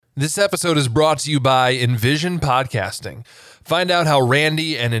This episode is brought to you by Envision Podcasting. Find out how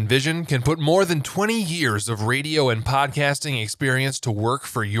Randy and Envision can put more than 20 years of radio and podcasting experience to work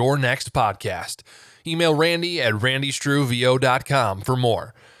for your next podcast. Email Randy at randystreuvo.com for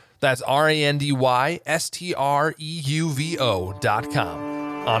more. That's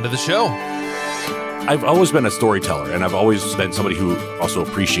RANDYSTREUVO.com. On to the show. I've always been a storyteller, and I've always been somebody who also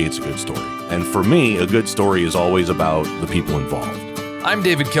appreciates a good story. And for me, a good story is always about the people involved. I'm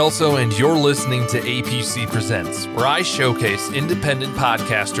David Kelso, and you're listening to APC Presents, where I showcase independent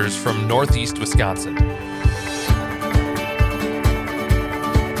podcasters from Northeast Wisconsin.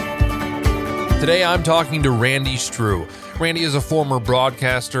 Today, I'm talking to Randy Streu. Randy is a former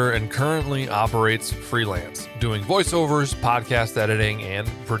broadcaster and currently operates freelance, doing voiceovers, podcast editing, and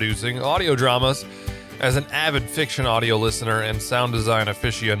producing audio dramas. As an avid fiction audio listener and sound design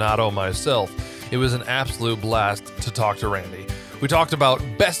aficionado myself, it was an absolute blast to talk to Randy. We talked about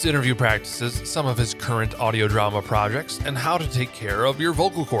best interview practices, some of his current audio drama projects, and how to take care of your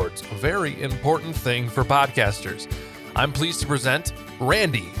vocal cords, a very important thing for podcasters. I'm pleased to present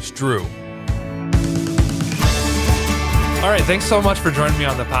Randy Streu. All right, thanks so much for joining me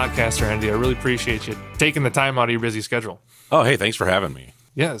on the podcast, Randy. I really appreciate you taking the time out of your busy schedule. Oh, hey, thanks for having me.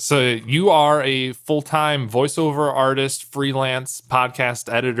 Yeah, so you are a full-time voiceover artist, freelance,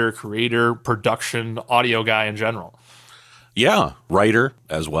 podcast editor, creator, production, audio guy in general. Yeah, writer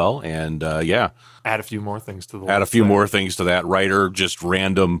as well, and Add a few more things to the list. Add a few more things to that. Writer, just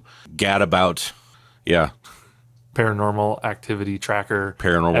random gadabout, Paranormal activity tracker.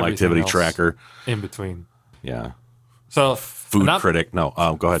 Paranormal activity tracker. In between. Yeah. So Food critic. No,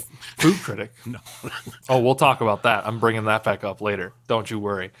 go ahead. Food critic? No. Oh, we'll talk about that. I'm bringing that back up later. Don't you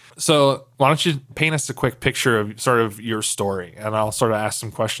worry. So why don't you paint us a quick picture of sort of your story, and I'll sort of ask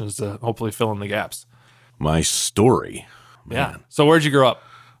some questions to hopefully fill in the gaps. My story. Man. Yeah. So where'd you grow up?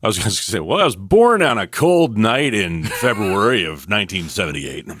 I was going to say, well, I was born on a cold night in February of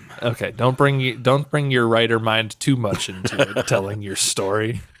 1978. Okay, don't bring your writer mind too much into it, telling your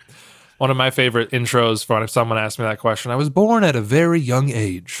story. One of my favorite intros for when someone asked me that question, I was born at a very young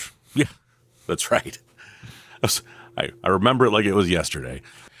age. Yeah, that's right. I remember it like it was yesterday.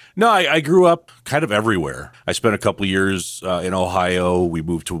 No, I grew up kind of everywhere. I spent a couple of years in Ohio. We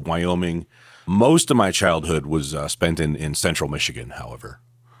moved to Wyoming. Most of my childhood was spent in central Michigan, however.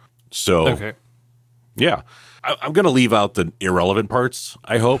 So, okay. Yeah, I'm going to leave out the irrelevant parts,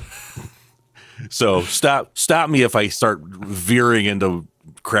 I hope. So stop me if I start veering into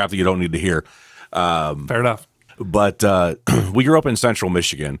crap that you don't need to hear. Fair enough. But we grew up in central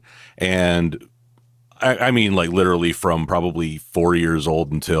Michigan, and I mean, like literally from probably 4 years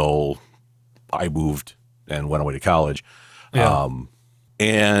old until I moved and went away to college. Yeah.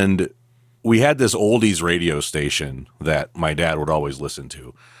 And we had this oldies radio station that my dad would always listen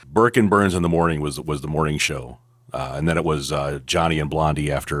to. Burke and Burns in the morning was the morning show. And then it was Johnny and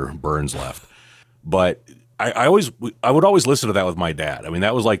Blondie after Burns left. But I would always listen to that with my dad. I mean,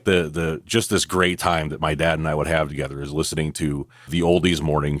 that was like the just this great time that my dad and I would have together, is listening to the oldies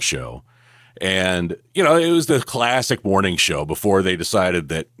morning show. And, you know, it was the classic morning show before they decided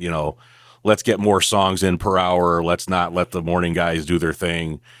that, you know, let's get more songs in per hour. Let's not let the morning guys do their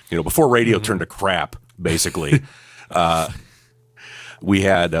thing. You know, before radio turned to crap, basically, we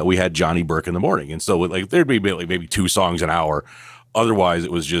had Johnny Burke in the morning. And so like there'd be like maybe 2 songs an hour. Otherwise,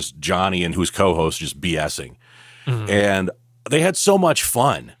 it was just Johnny and whose co-host just BSing. Mm-hmm. And they had so much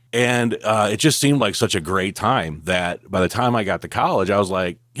fun. And it just seemed like such a great time that by the time I got to college, I was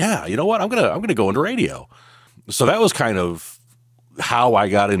like, yeah, you know what? I'm gonna go into radio. So that was kind of how I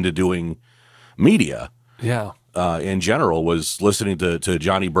got into doing media. Yeah. In general, was listening to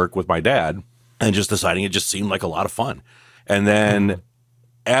Johnny Burke with my dad and just deciding it just seemed like a lot of fun. And then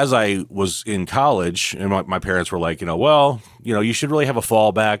as I was in college, and my parents were like, you know, well, you know, you should really have a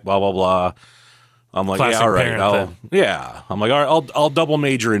fallback, blah, blah, blah. I'm like, classic yeah, all right. I'm like, all right, I'll double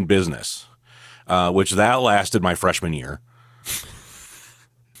major in business, which that lasted my freshman year.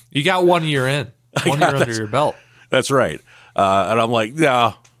 You got 1 year in, 1 year under your belt. That's right. And I'm like,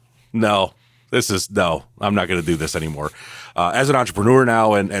 no, I'm not going to do this anymore. As an entrepreneur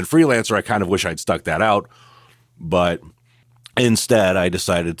now and freelancer, I kind of wish I'd stuck that out. But instead, I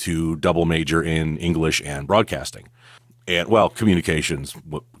decided to double major in English and broadcasting. And, well, communications,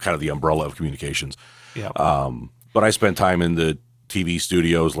 kind of the umbrella of communications. Yeah. But I spent time in the TV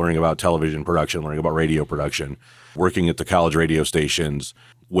studios learning about television production, learning about radio production, working at the college radio stations,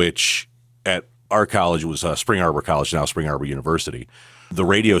 which at our college was Spring Arbor College, now Spring Arbor University. The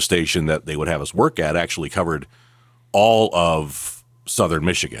radio station that they would have us work at actually covered all of southern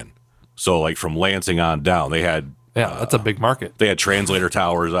Michigan. So like from Lansing on down, they had Yeah, that's a big market. They had translator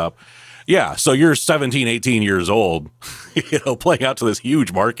towers up. Yeah, so you're 17, 18 years old, playing out to this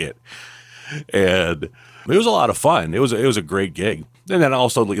huge market. And it was a lot of fun. It was a great gig. And then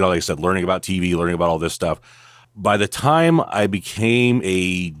also, like I said, learning about TV, learning about all this stuff. By the time I became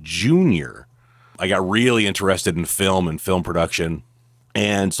a junior, I got really interested in film and film production.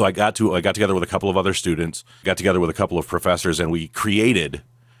 And so I got together with a couple of other students, got together with a couple of professors, and we created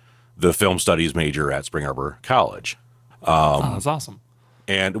the film studies major at Spring Arbor College. That's awesome.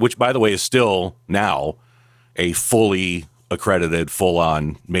 And which, by the way, is still now a fully accredited,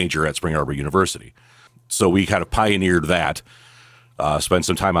 full-on major at Spring Arbor University. So we kind of pioneered that, spent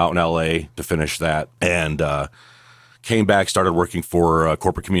some time out in LA to finish that, and came back, started working for a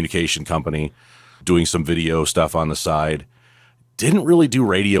corporate communication company, doing some video stuff on the side. Didn't really do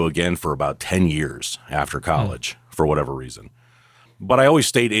radio again for about 10 years after college for whatever reason. But I always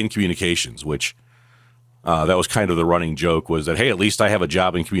stayed in communications, which that was kind of the running joke, was that, hey, at least I have a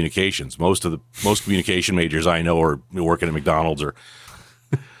job in communications. Most communication majors I know are working at McDonald's or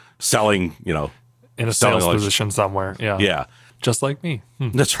selling, in a sales position somewhere. Yeah. Yeah. Just like me.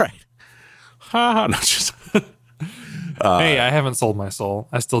 That's right. Not just. Hey, I haven't sold my soul.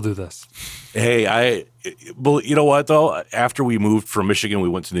 I still do this. Hey, but you know what, though? After we moved from Michigan, we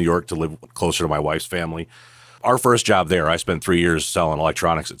went to New York to live closer to my wife's family. Our first job there, I spent 3 years selling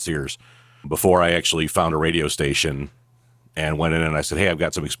electronics at Sears before I actually found a radio station and went in and I said, hey, I've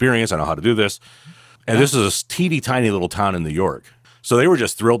got some experience. I know how to do this. And this is a teeny tiny little town in New York. So they were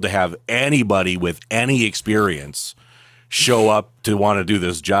just thrilled to have anybody with any experience show up to want to do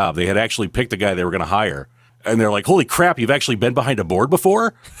this job. They had actually picked a guy they were going to hire. And they're like, holy crap, you've actually been behind a board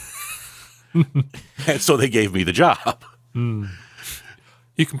before? And so they gave me the job.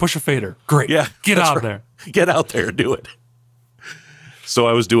 You can push a fader. Great. Yeah. Get out there. Get out there and do it. So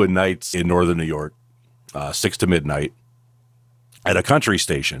I was doing nights in northern New York, 6 to midnight, at a country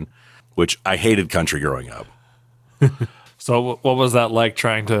station, which I hated country growing up. So what was that like,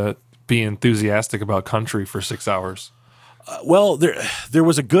 trying to be enthusiastic about country for 6 hours? Well, there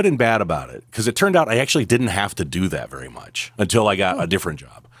was a good and bad about it, because it turned out I actually didn't have to do that very much until I got a different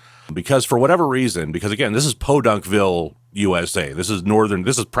job. Because for whatever reason, because again, this is Podunkville, USA. This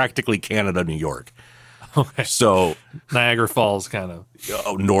is practically Canada, New York. Okay. So Niagara Falls, kind of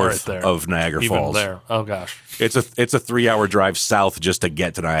north right there. of Niagara Even Falls. there. Oh gosh. It's a 3-hour drive south just to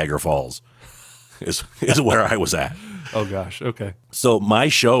get to Niagara Falls. Is where I was at. Oh gosh. Okay. So my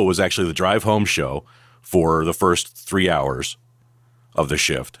show was actually the drive home show for the first 3 hours of the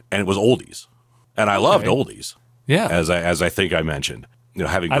shift, and it was oldies, and I loved oldies. Yeah. As I think I mentioned,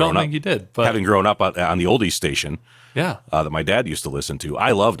 having I grown don't up, think you did, but having grown up on the oldies station, yeah, that my dad used to listen to,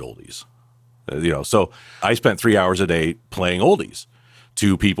 I loved oldies. So I spent 3 hours a day playing oldies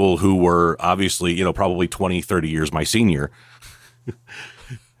to people who were obviously, probably 20, 30 years my senior.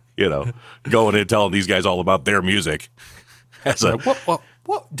 Going in and telling these guys all about their music.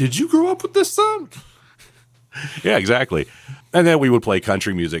 What? Did you grow up with this song? Yeah, exactly. And then we would play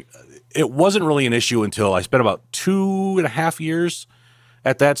country music. It wasn't really an issue until I spent about 2.5 years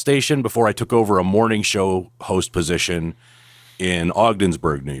at that station before I took over a morning show host position in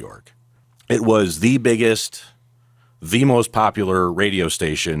Ogdensburg, New York. It was the biggest, the most popular radio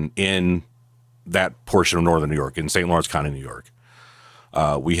station in that portion of northern New York, in St. Lawrence County, New York.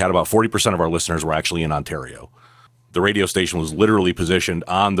 We had about 40% of our listeners were actually in Ontario. The radio station was literally positioned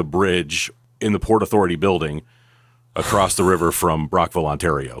on the bridge in the Port Authority building across the river from Brockville,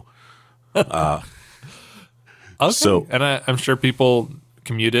 Ontario. Okay. So, and I'm sure people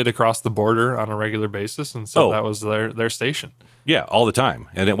commuted across the border on a regular basis, and so that was their station. Yeah, all the time.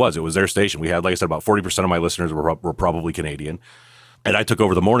 And it was their station. We had, like I said, about 40% of my listeners were probably Canadian. And I took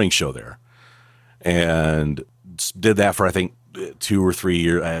over the morning show there and did that for, I think, 2 or 3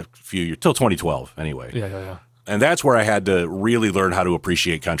 years, a few years, till 2012 anyway. Yeah. And that's where I had to really learn how to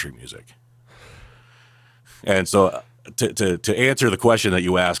appreciate country music. And so to answer the question that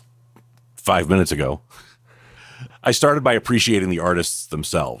you asked 5 minutes ago, I started by appreciating the artists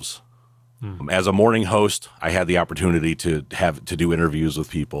themselves. As a morning host, I had the opportunity to do interviews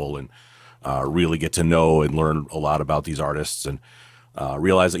with people and really get to know and learn a lot about these artists, and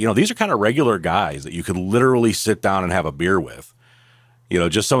realize that, these are kind of regular guys that you could literally sit down and have a beer with.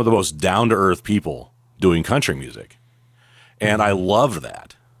 Just some of the most down-to-earth people doing country music. And I loved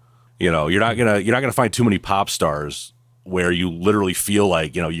that. You're not gonna find too many pop stars where you literally feel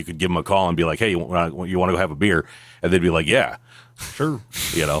like, you could give them a call and be like, hey, you want to go have a beer? And they'd be like, yeah, sure.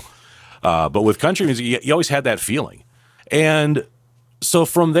 But with country music, you always had that feeling. And so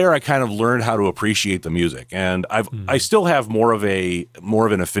from there, I kind of learned how to appreciate the music. And I still have more of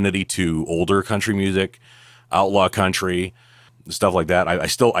an affinity to older country music. outlaw country, stuff like that.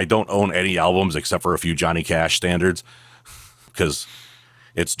 I don't own any albums except for a few Johnny Cash standards because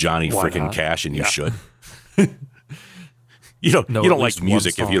it's Johnny freaking Cash, and you should. You don't like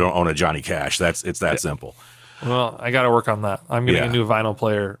music if you don't own a Johnny Cash. It's that simple. Well, I got to work on that. I'm getting a new vinyl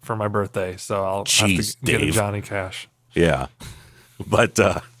player for my birthday, so I'll have to get a Johnny Cash. Yeah, but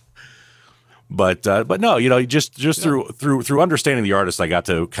no, just through understanding the artist, I got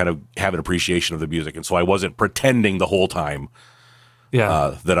to kind of have an appreciation of the music, and so I wasn't pretending the whole time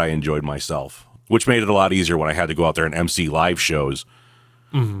that I enjoyed myself, which made it a lot easier when I had to go out there and MC live shows,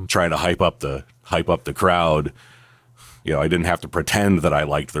 trying to hype up the crowd. I didn't have to pretend that I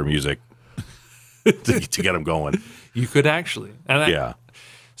liked their music to get them going. You could actually,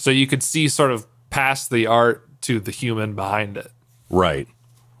 so you could see sort of past the art to the human behind it. Right.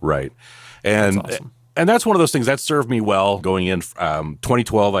 And That's awesome. And that's one of those things that served me well going in.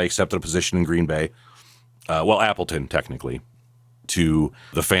 2012, I accepted a position in Green Bay, Appleton technically, to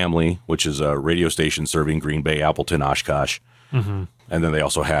The Family, which is a radio station serving Green Bay, Appleton, Oshkosh. And then they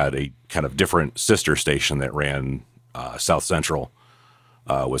also had a kind of different sister station that ran South Central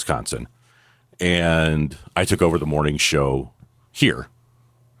Wisconsin. And I took over the morning show here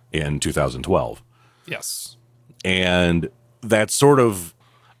in 2012. Yes. And that sort of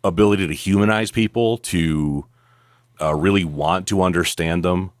ability to humanize people, to really want to understand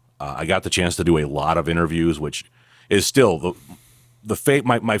them. I got the chance to do a lot of interviews, which is still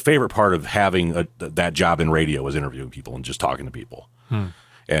my favorite part of having that job in radio was interviewing people and just talking to people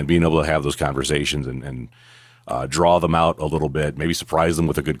and being able to have those conversations and draw them out a little bit, maybe surprise them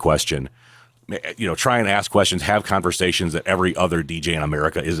with a good question. Try and ask questions, have conversations that every other DJ in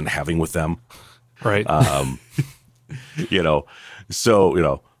America isn't having with them. Right.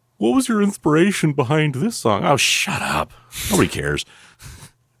 So, what was your inspiration behind this song? Oh, shut up. Nobody cares.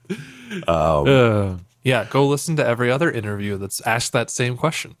 Go listen to every other interview that's asked that same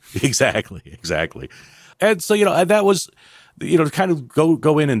question. Exactly. And so, that was, to kind of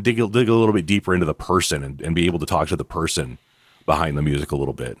go in and dig a little bit deeper into the person and be able to talk to the person behind the music a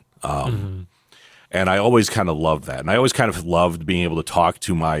little bit. And I always kind of loved that. And I always kind of loved being able to talk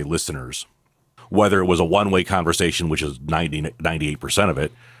to my listeners, whether it was a one-way conversation, which is 98% of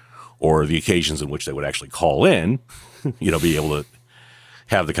it, or the occasions in which they would actually call in, be able to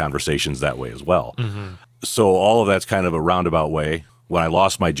have the conversations that way as well. So all of that's kind of a roundabout way. When I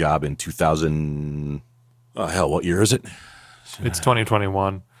lost my job in 2000, what year is it? It's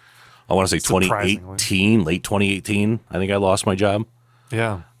 2021. I want to say 2018, late 2018. I think I lost my job.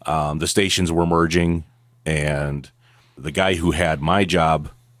 Yeah. The stations were merging, and the guy who had my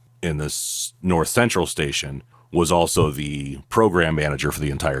job in this North Central station was also the program manager for the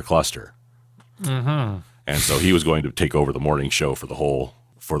entire cluster. And so he was going to take over the morning show for the whole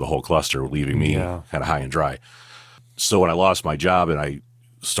cluster, leaving me kind of high and dry. So when I lost my job and I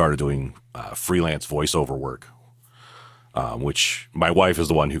started doing freelance voiceover work, which my wife is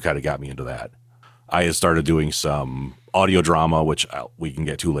the one who kind of got me into that. I had started doing some audio drama, which we can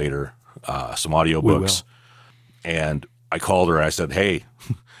get to later, some audio books. And I called her and I said, hey,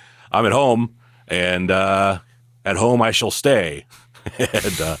 I'm at home, and at home I shall stay.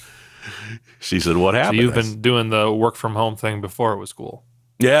 And she said, what happened? So you've been doing the work from home thing before it was cool.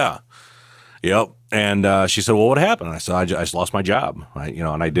 Yeah. Yep. And she said, well, what happened? And I said, I just lost my job.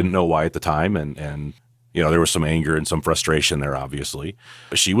 And I didn't know why at the time. And there was some anger and some frustration there, obviously.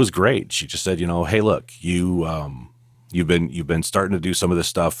 But she was great. She just said, hey, look, you've been starting to do some of this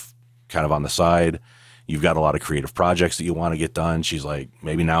stuff kind of on the side. You've got a lot of creative projects that you want to get done. She's like,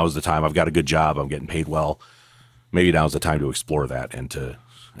 maybe now is the time. I've got a good job. I'm getting paid well. Maybe now is the time to explore that and to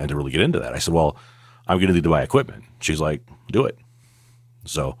really get into that. I said, well, I'm going to need to buy equipment. She's like, do it.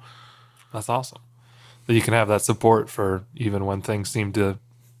 So that's awesome that you can have that support for even when things seem to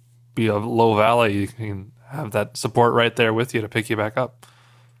be a low valley. You can have that support right there with you to pick you back up.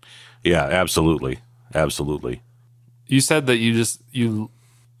 Yeah, absolutely. You said that you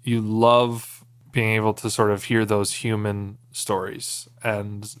love being able to sort of hear those human stories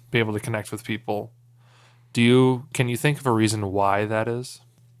and be able to connect with people. Can you think of a reason why that is?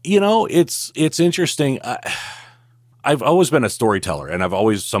 It's interesting. I've always been a storyteller, and I've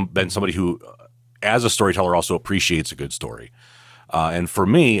always been somebody who, as a storyteller, also appreciates a good story. And for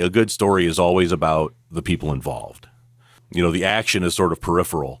me, a good story is always about the people involved. The action is sort of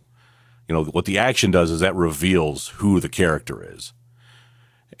peripheral. What the action does is that reveals who the character is.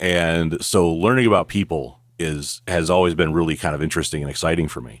 And so learning about people has always been really kind of interesting and exciting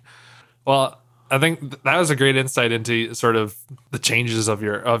for me. Well, I think that was a great insight into sort of the changes of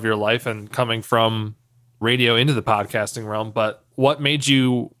your life and coming from radio into the podcasting realm. But what made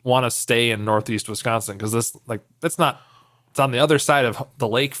you want to stay in Northeast Wisconsin? Because it's on the other side of the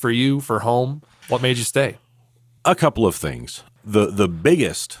lake for you, for home. What made you stay? A couple of things. The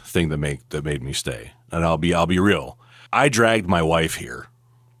biggest thing that made me stay, and I'll be real. I dragged my wife here,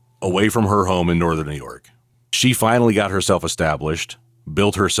 away from her home in northern New York. She finally got herself established,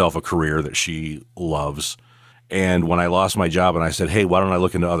 built herself a career that she loves. And when I lost my job and I said, hey, why don't I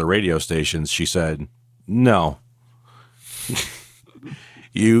look into other radio stations? She said, no.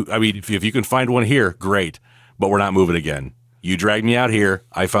 If you can find one here, great, but we're not moving again. You dragged me out here.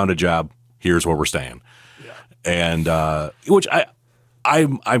 I found a job. Here's where we're staying. Yeah. And which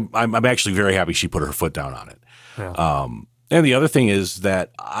I'm actually very happy she put her foot down on it. Yeah. And the other thing is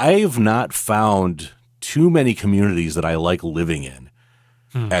that I've not found too many communities that I like living in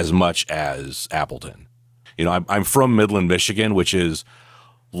as much as Appleton. You know, I'm from Midland, Michigan, which is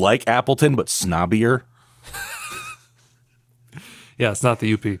like Appleton, but snobbier. Yeah, it's not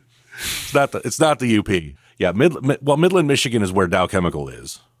the UP. It's not the UP. Yeah, Midland, Michigan is where Dow Chemical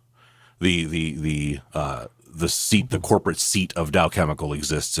is. The corporate seat of Dow Chemical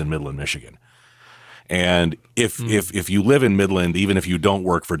exists in Midland, Michigan. And if you live in Midland, even if you don't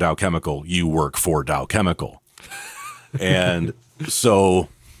work for Dow Chemical, you work for Dow Chemical. And so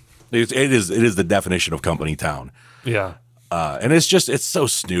it is the definition of company town. Yeah. And it's so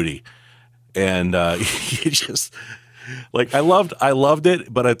snooty. And you just like I loved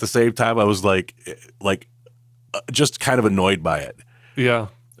it, but at the same time I was like just kind of annoyed by it. Yeah.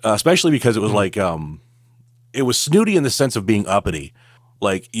 Especially because it was it was snooty in the sense of being uppity.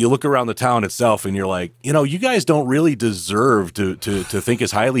 Like you look around the town itself and you're like, you know, you guys don't really deserve to think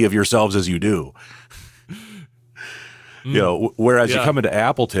as highly of yourselves as you do. You know, whereas you come into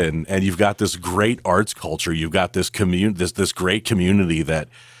Appleton and you've got this great arts culture, you've got this this great community that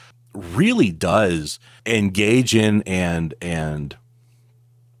really does engage in and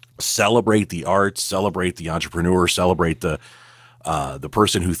celebrate the arts, celebrate the entrepreneur, celebrate the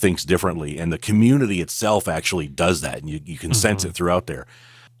person who thinks differently, and the community itself actually does that, and you can sense it throughout there.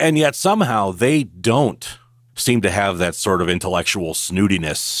 And yet somehow they don't seem to have that sort of intellectual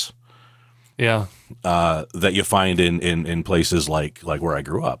snootiness, that you find in places like where I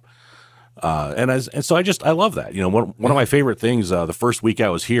grew up. So I love that. You know, one of my favorite things. The first week I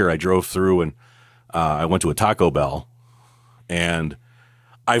was here, I drove through and I went to a Taco Bell, and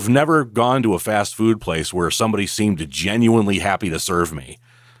I've never gone to a fast food place where somebody seemed genuinely happy to serve me.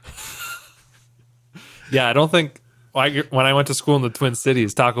 Yeah, I don't think when I went to school in the Twin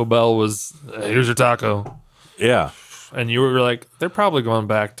Cities, Taco Bell was, here's your taco. Yeah. And you were like, they're probably going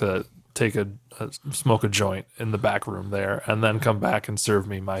back to take smoke a joint in the back room there and then come back and serve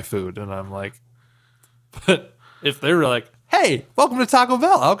me my food. And I'm like, but if they were like, hey, welcome to Taco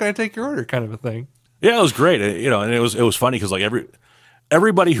Bell, how can I take your order, kind of a thing. Yeah, it was great. You know, and it was funny because like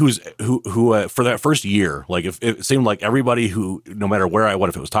everybody who for that first year, like if it seemed like everybody who, no matter where I went,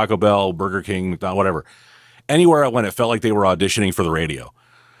 if it was Taco Bell, Burger King, McDonald's, whatever, anywhere I went, it felt like they were auditioning for the radio.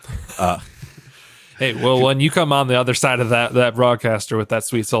 Hey, well, when you come on the other side of that broadcaster with that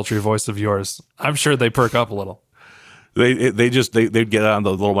sweet, sultry voice of yours, I'm sure they perk up a little. They'd get on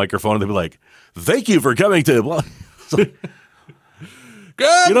the little microphone and they'd be like, "Thank you for coming to."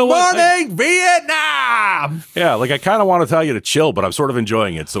 Good morning, Vietnam. Yeah, like I kind of want to tell you to chill, but I'm sort of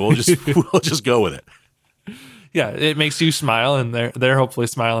enjoying it, so we'll just go with it. Yeah, it makes you smile, and they're hopefully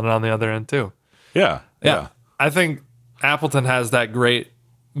smiling on the other end too. Yeah. I think Appleton has that great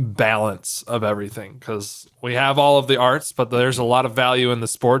balance of everything because we have all of the arts, but there's a lot of value in the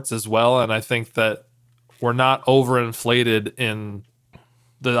sports as well, and I think that we're not overinflated in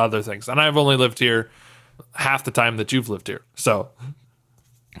the other things. And I've only lived here half the time that you've lived here, so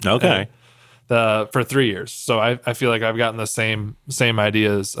okay, for 3 years. So I feel like I've gotten the same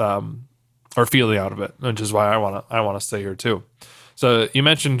ideas or feeling out of it, which is why I want to stay here too. So you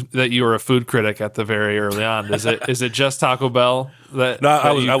mentioned that you were a food critic at the very early on. Is it just Taco Bell that,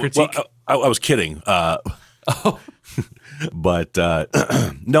 you critique? I was kidding. But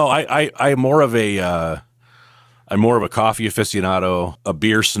no, I'm more of a coffee aficionado, a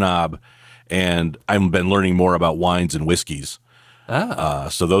beer snob, and I've been learning more about wines and whiskeys.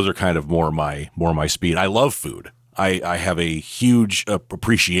 So those are kind of more my speed. I love food. I have a huge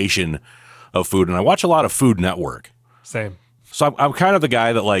appreciation of food, and I watch a lot of Food Network. Same. So I'm kind of the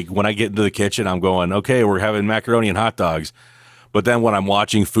guy that, like, when I get into the kitchen, I'm going, okay, we're having macaroni and hot dogs. But then when I'm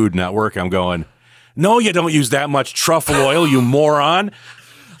watching Food Network, I'm going, no, you don't use that much truffle oil, you moron.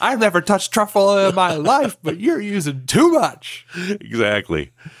 I've never touched truffle oil in my life, but you're using too much.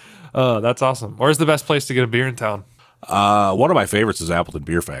 Exactly. That's awesome. Where's the best place to get a beer in town? One of my favorites is Appleton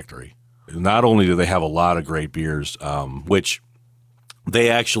Beer Factory. Not only do they have a lot of great beers, which they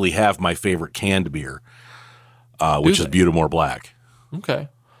actually have my favorite canned beer, which is Butamore Black. Okay.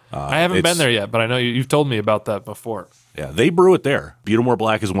 I haven't been there yet, but I know you've told me about that before. Yeah, they brew it there. Butamore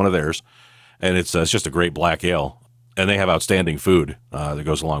Black is one of theirs, and it's just a great black ale, and they have outstanding food that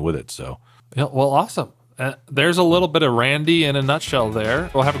goes along with it. So, yeah, well, awesome. There's a little bit of Randy in a nutshell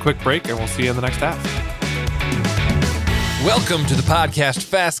there. We'll have a quick break, and we'll see you in the next half. Welcome to the podcast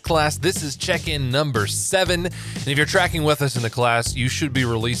Fast Class. This is check-in number 7. And if you're tracking with us in the class, you should be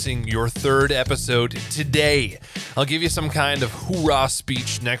releasing your 3rd episode today. I'll give you some kind of hoorah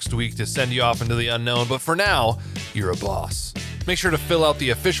speech next week to send you off into the unknown, but for now, you're a boss. Make sure to fill out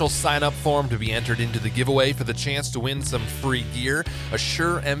the official sign-up form to be entered into the giveaway for the chance to win some free gear, a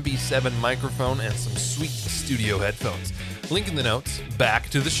Shure MB7 microphone, and some sweet studio headphones. Link in the notes. Back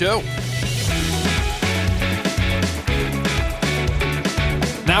to the show.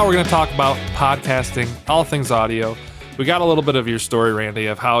 Now we're going to talk about podcasting, all things audio. We got a little bit of your story, Randy,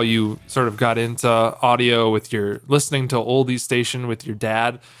 of how you sort of got into audio with your listening to oldies station with your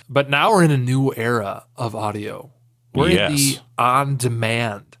dad. But now we're in a new era of audio. We're in the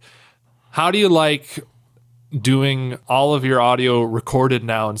on-demand. How do you like doing all of your audio recorded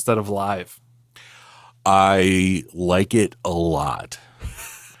now instead of live? I like it a lot.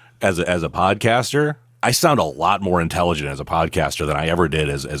 As a podcaster, I sound a lot more intelligent as a podcaster than I ever did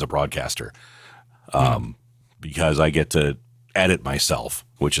as a broadcaster, because I get to edit myself,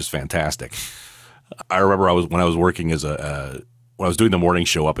 which is fantastic. I remember when I was working when I was doing the morning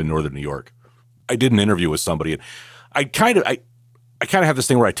show up in Northern New York, I did an interview with somebody, and I kind of have this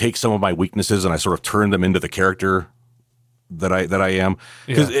thing where I take some of my weaknesses and I sort of turn them into the character that I am.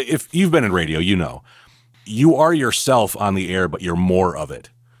 Because if you've been in radio, you know, you are yourself on the air, but you're more of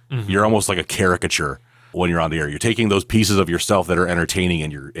it. Mm-hmm. You're almost like a caricature when you're on the air. You're taking those pieces of yourself that are entertaining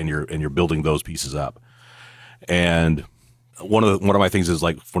and you're building those pieces up. And one of my things is,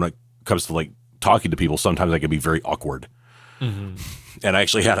 like, when it comes to like talking to people, sometimes I can be very awkward. Mm-hmm. And I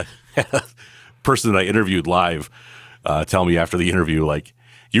actually had a person that I interviewed live tell me after the interview, like,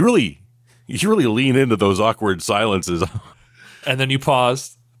 you really lean into those awkward silences. And then you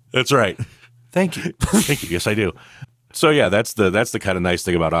paused. That's right. Thank you. Thank you. Yes, I do. So yeah, that's the kind of nice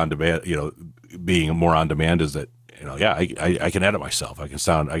thing about on demand, being more on demand, is that, I can edit myself. I can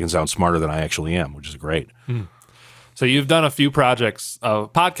sound smarter than I actually am, which is great. So you've done a few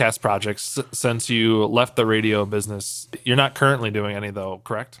podcast projects since you left the radio business. You're not currently doing any, though,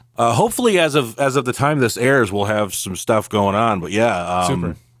 correct? Hopefully, as of the time this airs, we'll have some stuff going on. But yeah,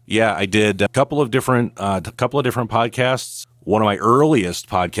 super. Yeah, I did a couple of different podcasts. One of my earliest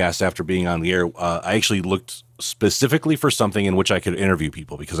podcasts after being on the air, I actually looked specifically for something in which I could interview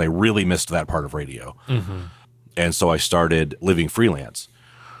people, because I really missed that part of radio. Mm-hmm. And so I started Living Freelance,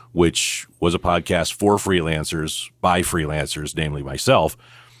 which was a podcast for freelancers by freelancers, namely myself.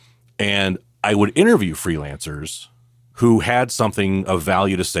 And I would interview freelancers who had something of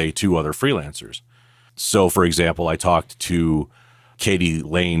value to say to other freelancers. So, for example, I talked to Katie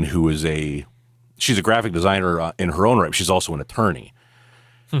Lane, who is she's a graphic designer in her own right. She's also an attorney.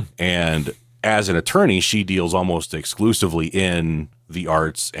 And as an attorney, she deals almost exclusively in the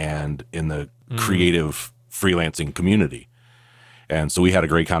arts and in the creative freelancing community. And so we had a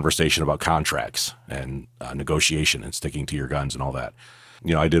great conversation about contracts and negotiation and sticking to your guns and all that.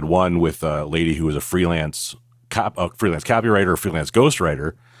 I did one with a lady who was a freelance copywriter, a freelance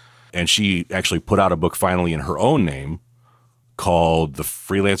ghostwriter, and she actually put out a book finally in her own name called The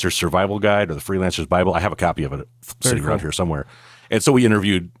Freelancer's Survival Guide, or The Freelancer's Bible. I have a copy of it sitting around here somewhere. And so I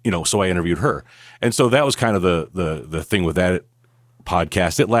interviewed her. And so that was kind of the thing with that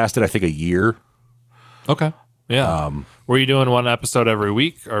podcast. It lasted, I think, a year. Okay. Yeah. Were you doing one episode every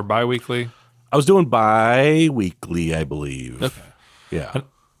week or bi-weekly? I was doing bi-weekly, I believe. Okay. Yeah.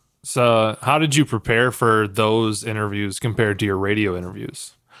 So how did you prepare for those interviews compared to your radio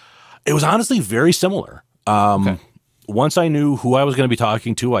interviews? It was honestly very similar. Okay. Once I knew who I was going to be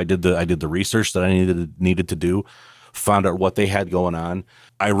talking to, I did the research that I needed to do, found out what they had going on.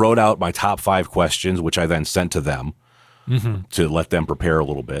 I wrote out my top 5 questions, which I then sent to them to let them prepare a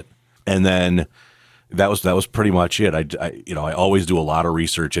little bit. And then that was pretty much it. I always do a lot of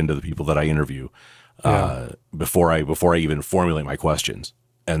research into the people that I interview before I even formulate my questions.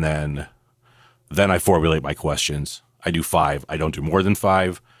 And then I formulate my questions. I do 5. I don't do more than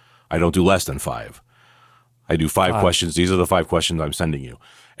 5. I don't do less than 5. I do 5 questions. These are the 5 questions I'm sending you.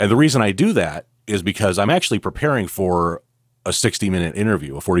 And the reason I do that is because I'm actually preparing for a 60-minute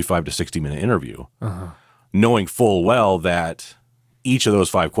interview, a 45 to 60-minute interview, knowing full well that each of those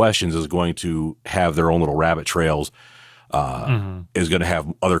 5 questions is going to have their own little rabbit trails, is going to have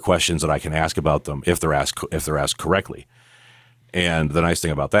other questions that I can ask about them if they're asked correctly. And the nice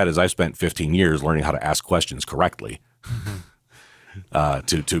thing about that is I spent 15 years learning how to ask questions correctly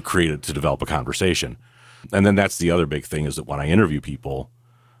to develop a conversation. And then that's the other big thing is that when I interview people,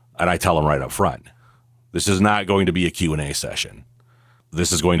 and I tell them right up front, this is not going to be a Q&A session.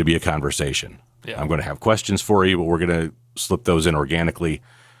 This is going to be a conversation. Yeah. I'm going to have questions for you, but we're going to slip those in organically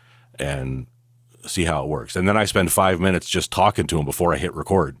and see how it works. And then I spend 5 minutes just talking to them before I hit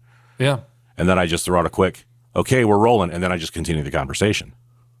record. Yeah. And then I just throw out a quick, okay, we're rolling. And then I just continue the conversation.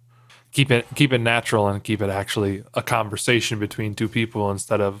 Keep it natural and keep it actually a conversation between two people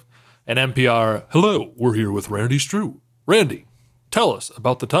instead of an NPR. Hello, we're here with Randy Strew. Randy, tell us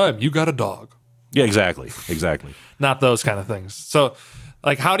about the time you got a dog. Yeah, exactly. Not those kind of things. So,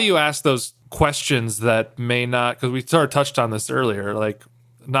 like, how do you ask those questions that may not, because we sort of touched on this earlier, like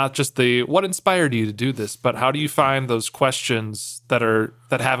not just the what inspired you to do this, but how do you find those questions that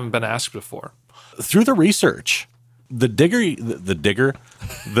haven't been asked before? Through the research. The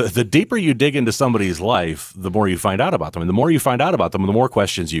deeper you dig into somebody's life, the more you find out about them. And the more you find out about them, the more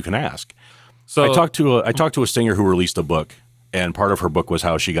questions you can ask. So I talked to a singer who released a book, and part of her book was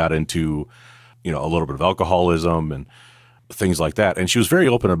how she got into, a little bit of alcoholism and things like that. And she was very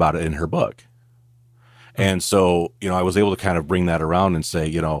open about it in her book. And so, I was able to kind of bring that around and say,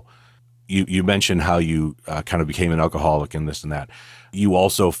 you mentioned how you kind of became an alcoholic and this and that. You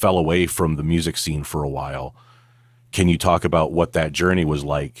also fell away from the music scene for a while. Can you talk about what that journey was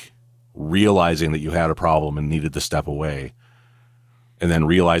like, realizing that you had a problem and needed to step away, and then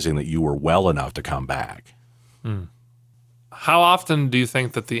realizing that you were well enough to come back? How often do you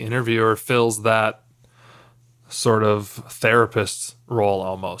think that the interviewer fills that sort of therapist role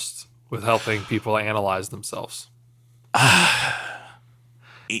almost with helping people analyze themselves?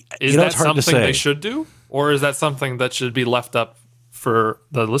 Is that something they should do? Or is that something that should be left up for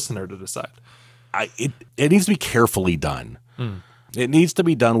the listener to decide? It needs to be carefully done. It needs to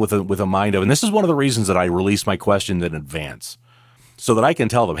be done with a mind of, and this is one of the reasons that I release my questions in advance, so that I can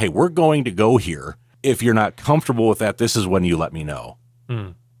tell them, hey, we're going to go here. If you're not comfortable with that, this is when you let me know.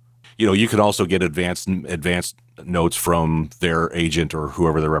 You can also get advanced notes from their agent or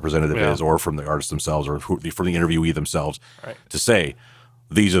whoever their representative is, or from the artist themselves, or from the interviewee themselves, to say,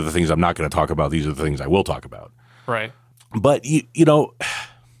 these are the things I'm not going to talk about. These are the things I will talk about. Right. But,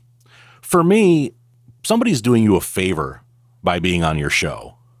 for me, somebody's doing you a favor by being on your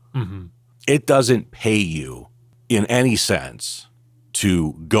show. It doesn't pay you in any sense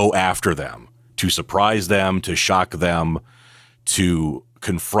to go after them, to surprise them, to shock them, to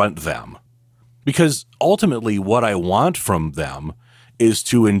confront them. Because ultimately what I want from them is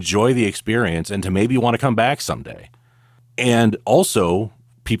to enjoy the experience and to maybe want to come back someday. And also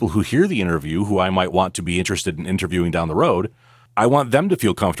people who hear the interview, who I might want to be interested in interviewing down the road, I want them to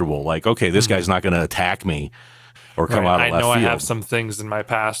feel comfortable. Like, okay, this guy's not going to attack me or come out of left field. I have some things in my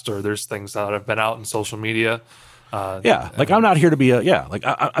past, or there's things that have been out in social media. I'm not here to be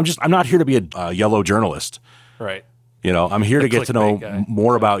I'm not here to be a yellow journalist. Right. I'm here to get to know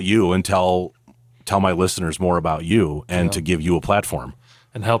more about you and tell my listeners more about you and to give you a platform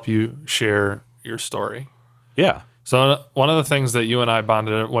and help you share your story. Yeah. So one of the things that you and I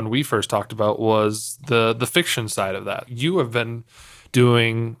bonded when we first talked about was the fiction side of that. You have been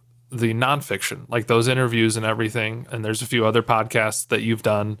doing the nonfiction, like those interviews and everything. And there's a few other podcasts that you've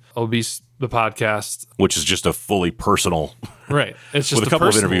done. Obese, the podcast, which is just a fully personal, right? It's just with a couple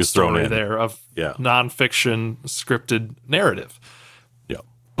of interviews thrown in there of nonfiction scripted narrative. Yeah,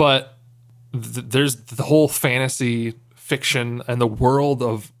 but there's the whole fantasy fiction and the world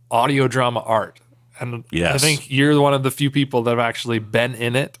of audio drama art. And I think you're one of the few people that have actually been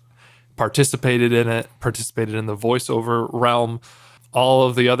in it, participated in the voiceover realm. All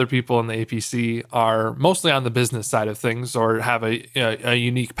of the other people in the APC are mostly on the business side of things or have a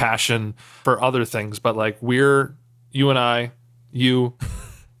unique passion for other things. But like you are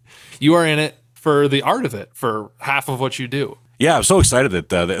in it for the art of it, for half of what you do. Yeah, I'm so excited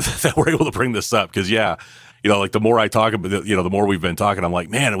that we're able to bring this up because, like the more I talk about, the more we've been talking, I'm like,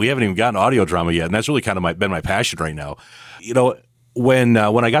 man, we haven't even gotten audio drama yet. And that's really kind of been my passion right now. When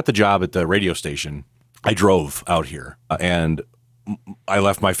I got the job at the radio station, I drove out here and I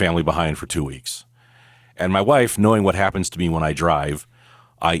left my family behind for 2 weeks. And my wife, knowing what happens to me when I drive,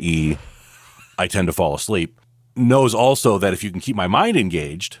 i.e., I tend to fall asleep, knows also that if you can keep my mind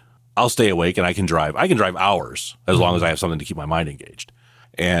engaged, I'll stay awake and I can drive. I can drive hours as long as I have something to keep my mind engaged.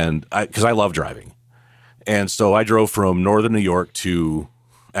 And because I love driving. And so I drove from northern New York to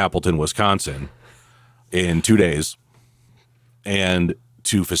Appleton, Wisconsin in 2 days. And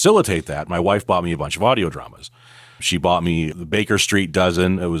to facilitate that, my wife bought me a bunch of audio dramas. She bought me the Baker Street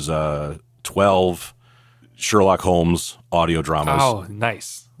dozen. It was 12. Sherlock Holmes audio dramas. Oh,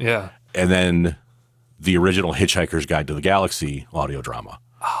 nice. Yeah. And then the original Hitchhiker's Guide to the Galaxy audio drama.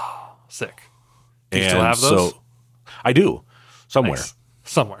 Sick. Do you still have those? So I do. Somewhere. Nice.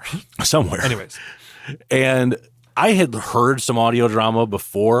 Somewhere. Somewhere. Anyways. And I had heard some audio drama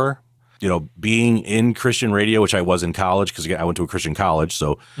before, being in Christian radio, which I was in college because I went to a Christian college.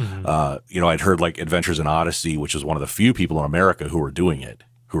 So, I'd heard like Adventures in Odyssey, which was one of the few people in America who were doing it,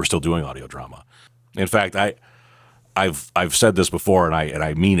 who were still doing audio drama. In fact, I've said this before, and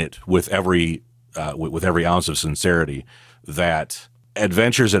I mean it with every ounce of sincerity, that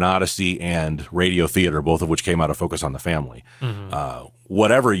Adventures in Odyssey and Radio Theater, both of which came out of Focus on the Family.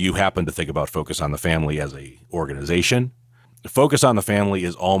 Whatever you happen to think about Focus on the Family as a organization, Focus on the Family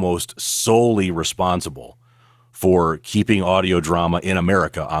is almost solely responsible for keeping audio drama in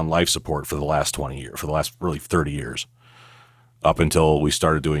America on life support for the last 20 years, for the last really 30 years, up until we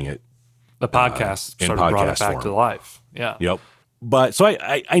started doing it. The podcast in sort of brought it podcast back form. to life. Yeah. Yep. But so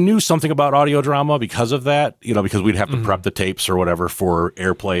I knew something about audio drama because of that, because we'd have to prep the tapes or whatever for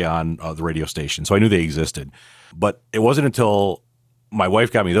airplay on the radio station. So I knew they existed. But it wasn't until my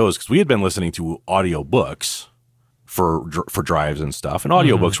wife got me those, because we had been listening to audio books for drives and stuff, and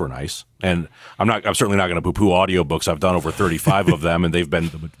audio books were nice. And I'm certainly not going to poo-poo audio books. I've done over 35 of them, and they've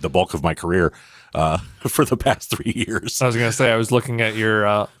been the bulk of my career for the past 3 years. I was going to say, I was looking at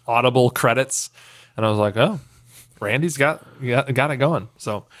your Audible credits, and I was like, oh, Randy's got it going.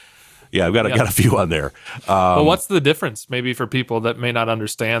 So yeah, I've got a few on there. But what's the difference, maybe for people that may not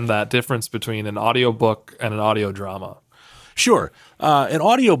understand that difference between an audiobook and an audio drama? Sure. An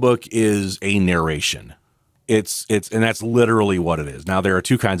audiobook is a narration. And that's literally what it is. Now, there are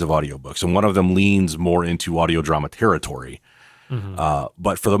two kinds of audiobooks, and one of them leans more into audio drama territory.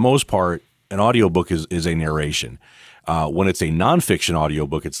 But for the most part, an audiobook is a narration. When it's a nonfiction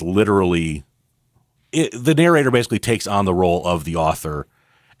audiobook, it's literally the narrator basically takes on the role of the author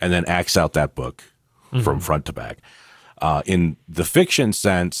and then acts out that book from front to back. In the fiction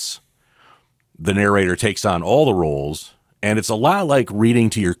sense, the narrator takes on all the roles, and it's a lot like reading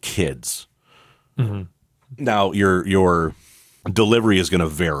to your kids. Now, your delivery is going to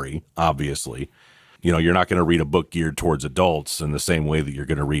vary, obviously. You're not going to read a book geared towards adults in the same way that you're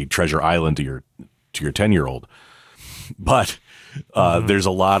going to read Treasure Island to your 10-year-old. But there's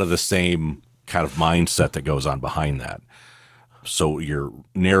a lot of the same kind of mindset that goes on behind that. So you're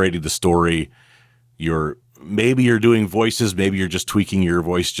narrating the story. Maybe you're doing voices. Maybe you're just tweaking your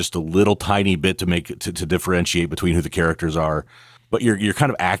voice just a little tiny bit to make it to differentiate between who the characters are. But you're kind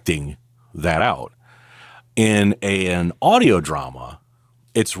of acting that out. In an audio drama,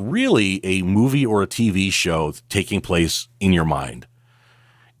 it's really a movie or a TV show taking place in your mind.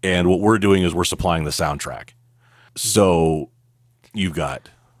 And what we're doing is we're supplying the soundtrack. So you've got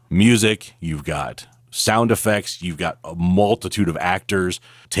music, you've got sound effects, you've got a multitude of actors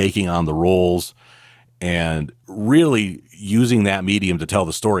taking on the roles and really using that medium to tell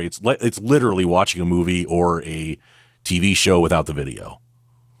the story. It's literally watching a movie or a TV show without the video.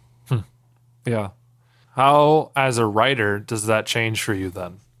 Yeah. How, as a writer, does that change for you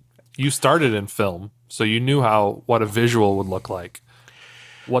then? You started in film, so you knew what a visual would look like.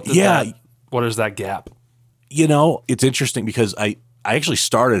 What is that gap? It's interesting because I actually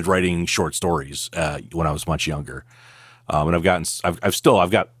started writing short stories when I was much younger, and I've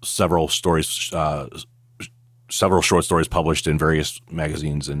got several stories, several short stories published in various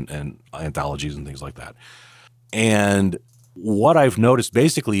magazines and anthologies and things like that. And what I've noticed,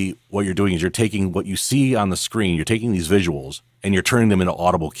 basically, what you're doing is you're taking what you see on the screen, you're taking these visuals, and you're turning them into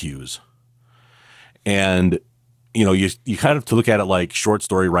audible cues. And you kind of have to look at it like short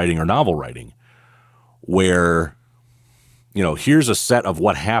story writing or novel writing, where here's a set of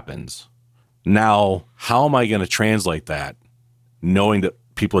what happens. Now, how am I going to translate that, knowing that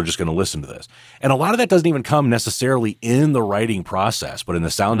people are just going to listen to this? And a lot of that doesn't even come necessarily in the writing process, but in the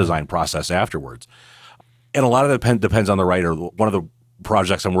sound design process afterwards. And a lot of that depends on the writer. One of the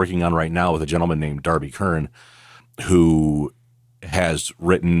projects I'm working on right now with a gentleman named Darby Kern, who has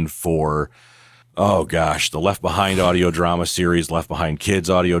written for, the Left Behind audio drama series, Left Behind Kids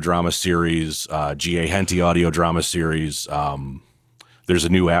audio drama series, G.A. Henty audio drama series. There's a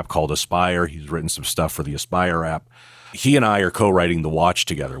new app called Aspire. He's written some stuff for the Aspire app. He and I are co-writing The Watch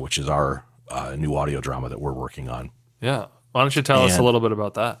together, which is our new audio drama that we're working on. Yeah. Why don't you tell us a little bit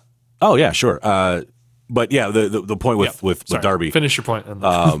about that? Oh, yeah, sure. But yeah, the point with Darby, finish your point,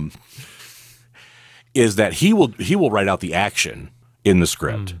 is that he will write out the action in the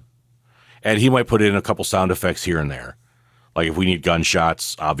script, and he might put in a couple sound effects here and there, like if we need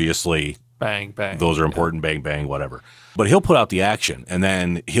gunshots, obviously, bang bang, those are important, bang bang, whatever. But he'll put out the action, and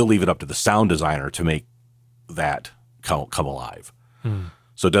then he'll leave it up to the sound designer to make that come alive.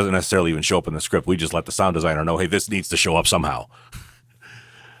 So it doesn't necessarily even show up in the script. We just let the sound designer know, hey, this needs to show up somehow.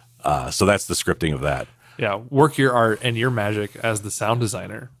 So that's the scripting of that. Yeah, work your art and your magic as the sound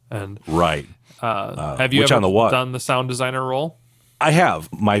designer. And Right. have you which ever on the what? done the sound designer role? I have.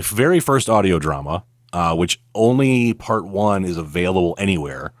 My very first audio drama, which only part 1 is available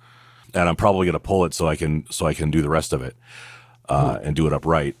anywhere, and I'm probably going to pull it so I can do the rest of it and do it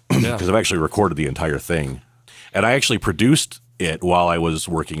upright, because I've actually recorded the entire thing, and I actually produced it while I was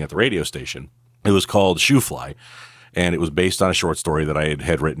working at the radio station. It was called Shoe Fly, and it was based on a short story that I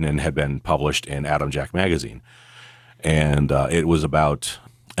had written and had been published in Adam Jack magazine, and it was about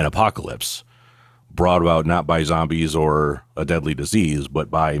an apocalypse brought about not by zombies or a deadly disease,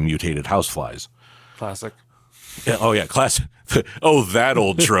 but by mutated houseflies. Classic. Yeah, oh yeah, classic. Oh, that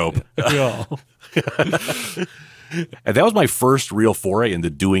old trope. Yeah. And that was my first real foray into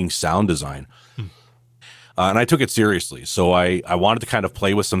doing sound design. And I took it seriously. So I wanted to kind of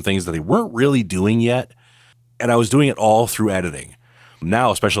play with some things that they weren't really doing yet. And I was doing it all through editing.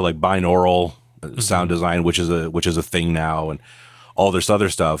 Now, especially like binaural sound design, which is a thing now, and all this other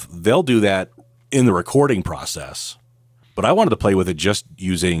stuff, they'll do that in the recording process. But I wanted to play with it just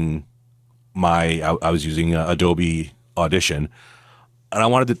using I was using Adobe Audition, and I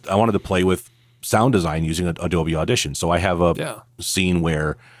wanted to play with sound design using Adobe Audition. So I have a scene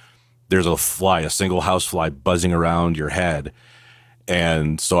where there's a single house fly buzzing around your head,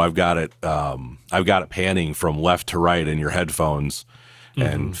 and so I've got it panning from left to right in your headphones,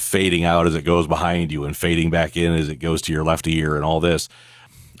 and fading out as it goes behind you, and fading back in as it goes to your left ear, and all this.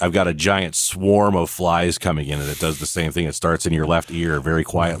 I've got a giant swarm of flies coming in, and it does the same thing. It starts in your left ear very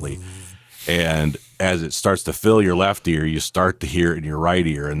quietly. And as it starts to fill your left ear, you start to hear it in your right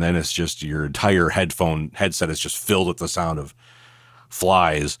ear. And then it's just your entire headset is just filled with the sound of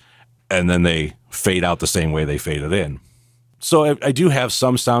flies. And then they fade out the same way they faded in. So I do have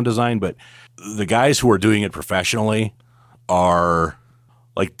some sound design, but the guys who are doing it professionally are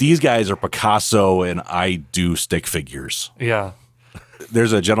like, these guys are Picasso and I do stick figures. Yeah.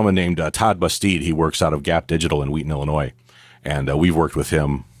 There's a gentleman named Todd Bastide. He works out of Gap Digital in Wheaton, Illinois, and we've worked with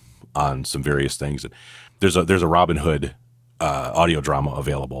him on some various things. There's a Robin Hood audio drama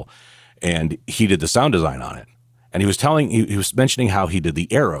available, and he did the sound design on it. And he was mentioning how he did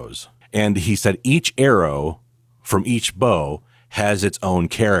the arrows, and he said each arrow from each bow has its own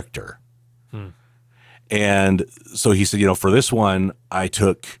character. And so he said, for this one, I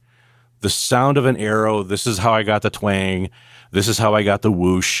took the sound of an arrow. This is how I got the twang. This is how I got the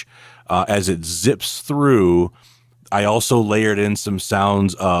whoosh. As it zips through, I also layered in some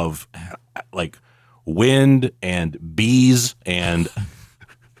sounds of like wind and bees and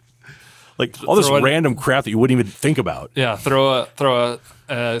like all this random crap that you wouldn't even think about. Yeah, throw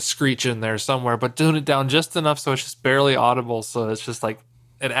a screech in there somewhere, but tune it down just enough so it's just barely audible. So it's just like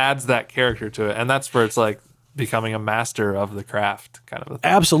it adds that character to it, and that's where it's like becoming a master of the craft, kind of a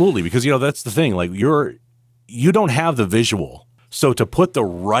thing. Absolutely, because that's the thing. Like you don't have the visual, so to put the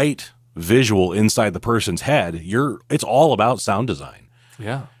right visual inside the person's head, it's all about sound design.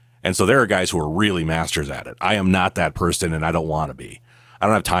 Yeah. And so there are guys who are really masters at it. I am not that person, and I don't want to be. I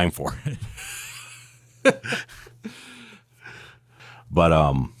don't have time for it. But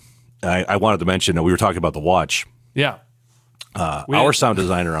I wanted to mention that we were talking about the watch. Yeah. Our sound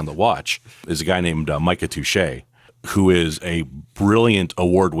designer on the watch is a guy named Micah Touche, who is a brilliant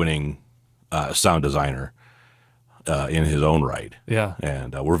award-winning sound designer in his own right. Yeah.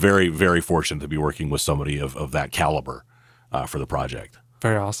 And we're very, very fortunate to be working with somebody of that caliber for the project.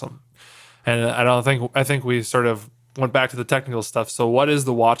 Very awesome. And I think we sort of went back to the technical stuff. So what is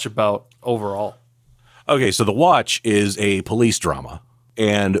the watch about overall? Okay, so the watch is a police drama.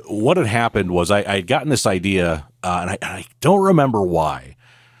 And what had happened was I had gotten this idea, and I don't remember why,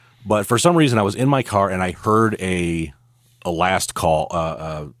 but for some reason I was in my car and I heard a last call.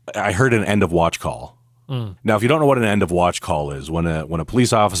 I heard an end of watch call. Now, if you don't know what an end of watch call is, when a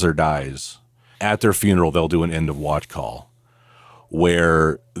police officer dies, at their funeral, they'll do an end of watch call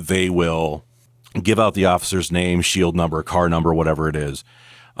where they will give out the officer's name, shield number, car number, whatever it is,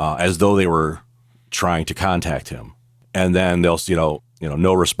 as though they were trying to contact him. And then they'll,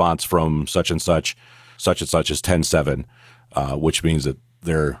 no response from such and such is 10-7, which means that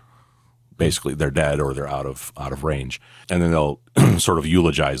they're dead or they're out of range. And then they'll sort of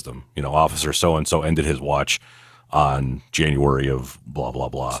eulogize them. Officer so-and-so ended his watch on January of blah, blah,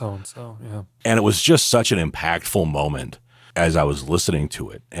 blah. So-and-so, yeah. And it was just such an impactful moment as I was listening to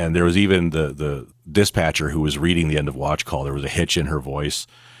it. And there was even the dispatcher who was reading the end of watch call. There was a hitch in her voice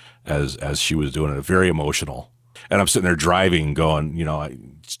as she was doing it, very emotional. And I'm sitting there driving going, you know,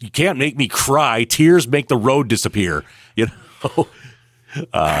 you can't make me cry. Tears make the road disappear, you know?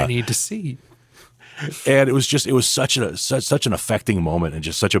 I need to see. And it was such an affecting moment and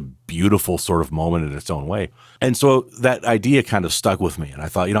just such a beautiful sort of moment in its own way. And so that idea kind of stuck with me. And I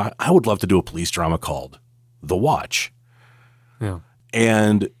thought, you know, I would love to do a police drama called The Watch. Yeah.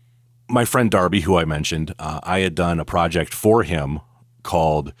 And my friend Darby, who I mentioned, I had done a project for him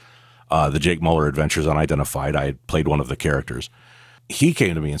called The Jake Muller Adventures Unidentified. I had played one of the characters. He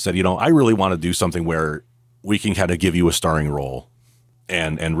came to me and said, you know, I really want to do something where we can kind of give you a starring role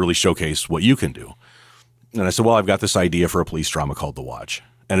and really showcase what you can do. And I said, well, I've got this idea for a police drama called The Watch.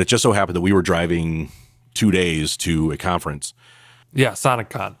 And it just so happened that we were driving 2 days to a conference. Yeah,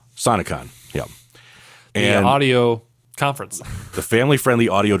 SonicCon. SonicCon, yeah. The audio conference. The family-friendly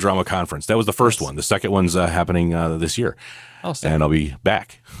audio drama conference. That was the first one. The second one's happening this year. Oh, sick. And I'll be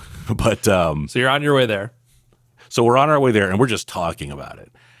back. But so you're on your way there. So we're on our way there, and we're just talking about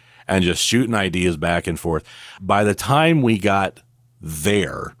it and just shooting ideas back and forth. By the time we got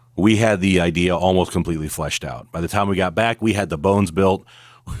there, we had the idea almost completely fleshed out. By the time we got back, we had the bones built.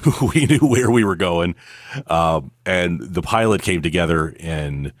 We knew where we were going. And the pilot came together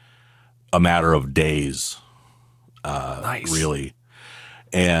in a matter of days, Nice. really.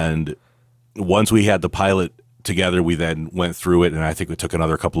 And once we had the pilot together, we then went through it, and I think it took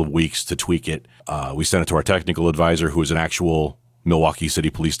another couple of weeks to tweak it. We sent it to our technical advisor, who is an actual Milwaukee City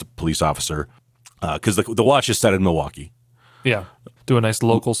police officer, because the Watch is set in Milwaukee. Yeah. Do a nice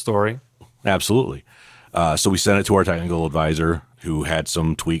local story. Absolutely. So we sent it to our technical advisor, who had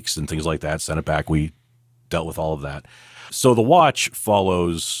some tweaks and things like that, sent it back. We dealt with all of that. So The Watch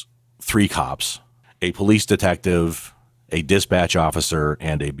follows 3 cops, a police detective, a dispatch officer,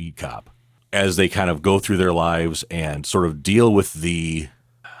 and a beat cop, as they kind of go through their lives and sort of deal with the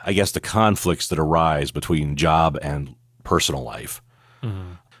conflicts that arise between job and personal life.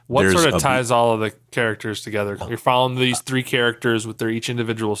 Mm-hmm. What sort of ties all of the characters together? You're following these 3 characters with their each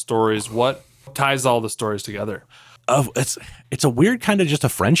individual stories. What ties all the stories together? It's a weird kind of just a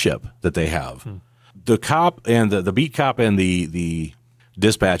friendship that they have. The cop and the beat cop and the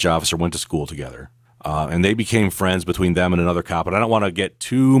dispatch officer went to school together. And they became friends between them and another cop. And I don't want to get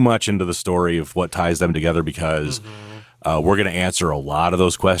too much into the story of what ties them together, because we're going to answer a lot of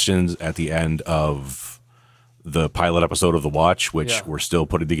those questions at the end of the pilot episode of The Watch, which we're still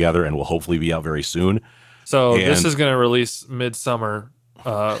putting together and will hopefully be out very soon. So this is going to release midsummer,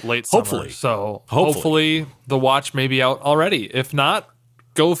 late summer. Hopefully. So hopefully The Watch may be out already. If not,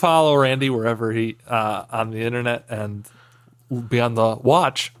 go follow Randy wherever he on the internet and be on the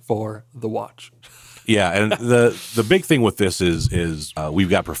watch for The Watch. Yeah, and the big thing with this is we've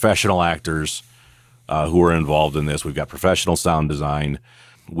got professional actors who are involved in this. We've got professional sound design.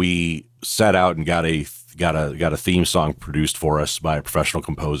 We set out and got a theme song produced for us by a professional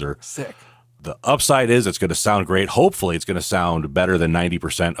composer. Sick. The upside is it's going to sound great. Hopefully, it's going to sound better than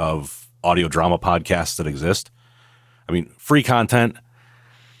 90% of audio drama podcasts that exist. I mean, free content,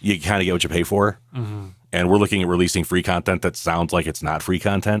 you kind of get what you pay for. Mm-hmm. And we're looking at releasing free content that sounds like it's not free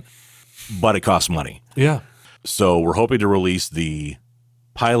content, but it costs money. Yeah. So we're hoping to release the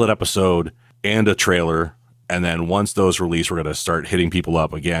pilot episode and a trailer. And then once those release, we're going to start hitting people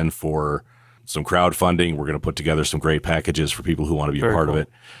up again for some crowdfunding. We're going to put together some great packages for people who want to be a part of it.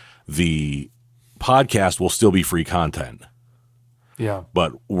 The podcast will still be free content. Yeah.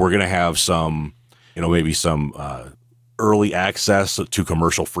 But we're going to have some, maybe some early access to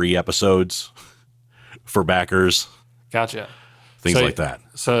commercial-free episodes for backers. Gotcha. Things like that.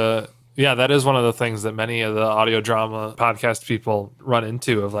 So, yeah, that is one of the things that many of the audio drama podcast people run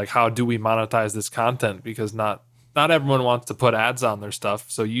into, of like, how do we monetize this content? Because not everyone wants to put ads on their stuff.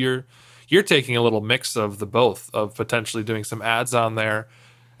 So you're taking a little mix of the both, of potentially doing some ads on there,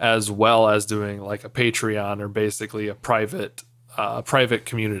 as well as doing like a Patreon, or basically a private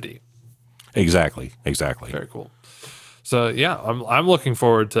community. Exactly. Very cool. So yeah, I'm looking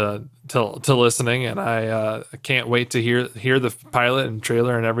forward to listening, and I can't wait to hear the pilot and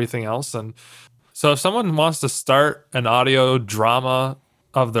trailer and everything else. And so, if someone wants to start an audio drama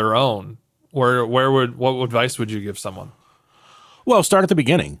of their own, what advice would you give someone? Well, start at the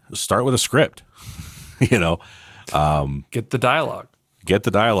beginning. Start with a script. Get the dialogue. Get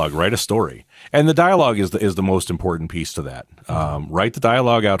the dialogue. Write a story, and the dialogue is the most important piece to that. Write the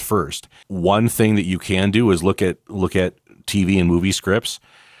dialogue out first. One thing that you can do is look at TV and movie scripts.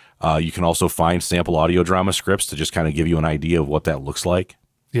 You can also find sample audio drama scripts to just kind of give you an idea of what that looks like.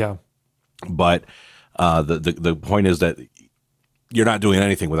 Yeah. But the point is that you're not doing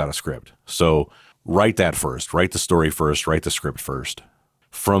anything without a script. So write that first. Write the story first. Write the script first.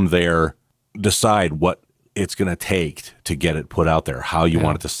 From there, decide what it's going to take to get it put out there, how you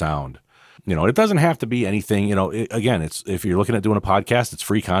want it to sound. It doesn't have to be anything, again, it's, if you're looking at doing a podcast, it's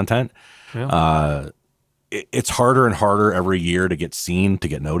free content. Yeah. It's harder and harder every year to get seen, to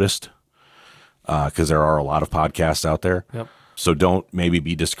get noticed, because there are a lot of podcasts out there. Yep. So don't maybe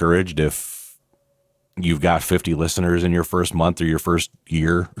be discouraged if you've got 50 listeners in your first month or your first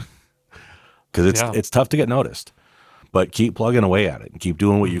year, because it's tough to get noticed. But keep plugging away at it and keep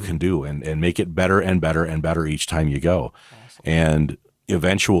doing what you can do, and make it better and better and better each time you go. Awesome. And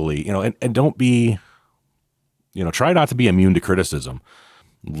eventually, and don't be, try not to be immune to criticism.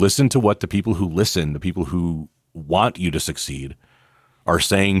 Listen to what the people who want you to succeed are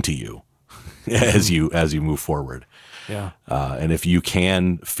saying to you as you move forward. Yeah. And if you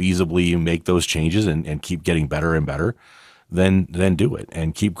can feasibly make those changes and keep getting better and better, then do it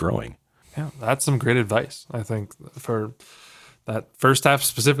and keep growing. Yeah, that's some great advice, I think, for that first half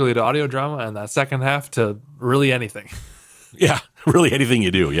specifically to audio drama, and that second half to really anything. Yeah, really anything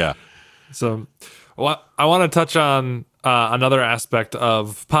you do, yeah. So I want to touch on another aspect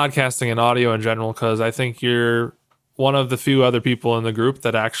of podcasting and audio in general, because I think you're one of the few other people in the group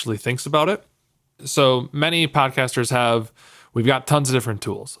that actually thinks about it. So many podcasters we've got tons of different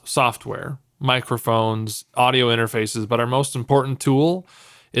tools, software, microphones, audio interfaces, but our most important tool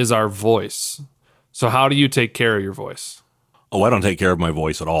is our voice. So how do you take care of your voice? Oh, I don't take care of my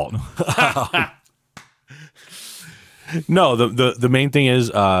voice at all. No, the main thing is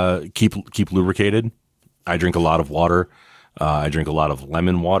keep lubricated. I drink a lot of water. I drink a lot of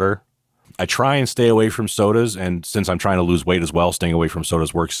lemon water. I try and stay away from sodas, and since I'm trying to lose weight as well, staying away from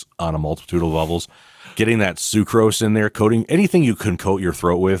sodas works on a multitude of levels. Getting that sucrose in there, coating anything you can coat your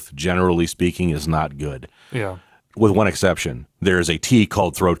throat with, generally speaking, is not good. Yeah. With one exception. There is a tea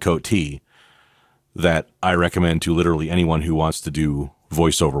called Throat Coat Tea that I recommend to literally anyone who wants to do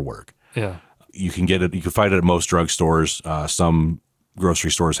voiceover work. Yeah. You can get it. You can find it at most drugstores. Some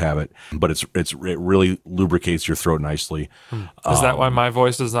grocery stores have it, but it really lubricates your throat nicely. Is that why my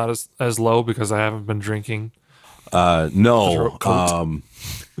voice is not as low, because I haven't been drinking? No.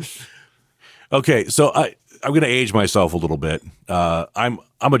 Okay, so I'm going to age myself a little bit. I'm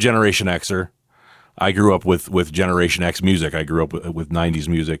a Generation Xer. I grew up with Generation X music. I grew up with 90s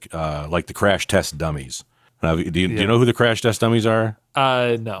music, like the Crash Test Dummies. Do you know who the Crash Test Dummies are?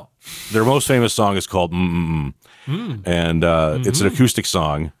 No. Their most famous song is called And it's an acoustic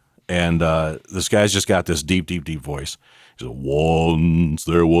song. And this guy's just got this deep, deep, deep voice. He said, once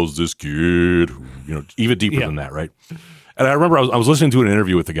there was this kid who, even deeper than that, right? And I remember I was listening to an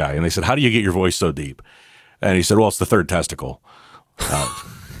interview with the guy, and they said, how do you get your voice so deep? And he said, well, it's the third testicle.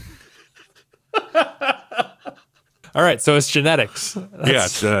 All right, so it's genetics.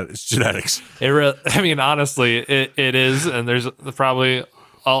 It's genetics. Honestly, it is, and there's probably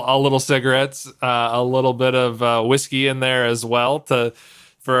a little cigarettes, a little bit of whiskey in there as well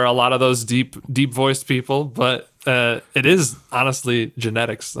for a lot of those deep voiced people. But it is honestly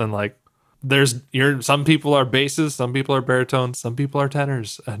genetics, and like some people are basses, some people are baritones, some people are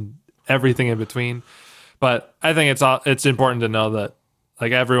tenors, and everything in between. But I think it's important to know that,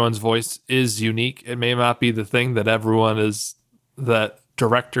 like, everyone's voice is unique. It may not be the thing that that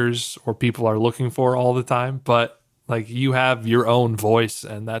directors or people are looking for all the time, but like, you have your own voice,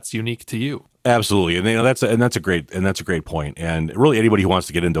 and that's unique to you. Absolutely, and that's a great point. And really, anybody who wants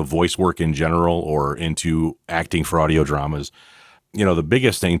to get into voice work in general or into acting for audio dramas, the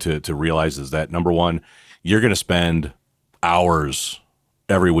biggest thing to realize is that, number one, you're going to spend hours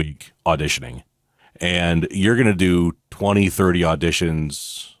every week auditioning. And you're going to do 20, 30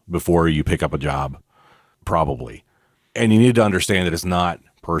 auditions before you pick up a job, probably. And you need to understand that it's not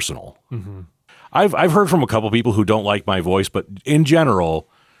personal. Mm-hmm. I've heard from a couple people who don't like my voice, but in general,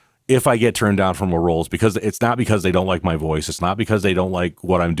 if I get turned down from a role, it's not because they don't like my voice. It's not because they don't like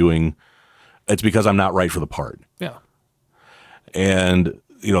what I'm doing. It's because I'm not right for the part. Yeah. And,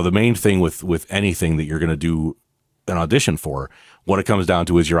 the main thing with anything that you're going to do an audition for, what it comes down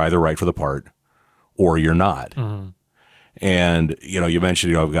to is you're either right for the part or you're not. Mm-hmm. And, you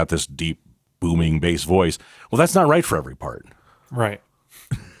mentioned, I've got this deep, booming bass voice. Well, that's not right for every part. Right.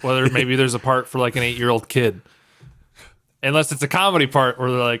 Whether maybe there's a part for like an 8-year-old kid. Unless it's a comedy part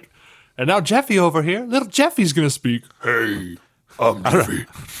where they're like, and now Jeffy over here, little Jeffy's going to speak. Hey, I'm Jeffy.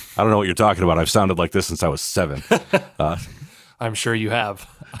 I don't know what you're talking about. I've sounded like this since I was 7. I'm sure you have.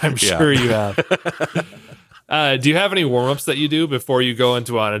 Sure you have. Do you have any warm-ups that you do before you go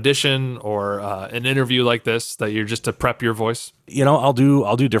into an audition or an interview like this that you're just to prep your voice? I'll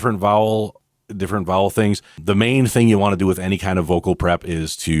do different vowel things. The main thing you want to do with any kind of vocal prep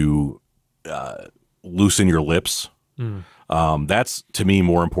is to loosen your lips. That's, to me,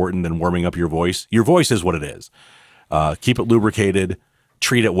 more important than warming up your voice. Your voice is what it is. Keep it lubricated,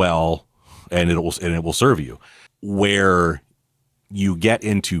 treat it well, and it will serve you. Where you get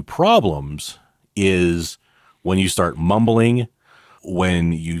into problems is when you start mumbling,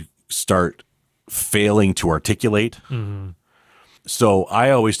 when you start failing to articulate. Mm-hmm. So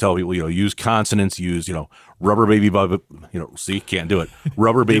I always tell people, use consonants, use, rubber baby see, can't do it.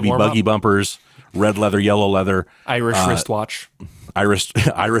 Rubber baby buggy bumpers, red leather, yellow leather. Irish wristwatch. Irish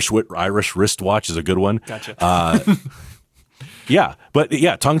wristwatch is a good one. Gotcha. Yeah, but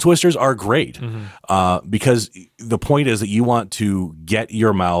tongue twisters are great because the point is that you want to get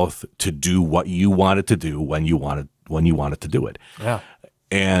your mouth to do what you want it to do when you want it to do it. Yeah.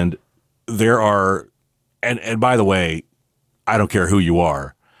 And there are, and by the way, I don't care who you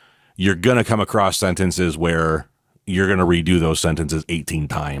are, you're going to come across sentences where you're going to redo those sentences 18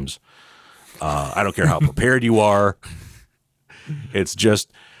 times. I don't care how prepared you are. It's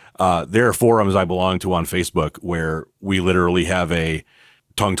just, there are forums I belong to on Facebook where we literally have a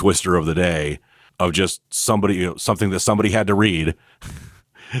tongue twister of the day of just somebody, something that somebody had to read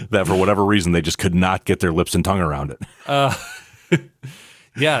that for whatever reason, they just could not get their lips and tongue around it.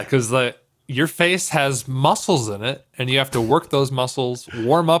 Yeah, because your face has muscles in it, and you have to work those muscles,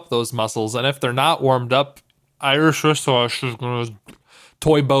 warm up those muscles, and if they're not warmed up, Irish wristwatch,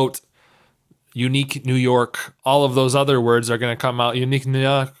 toy boat, unique New York, all of those other words are going to come out unique New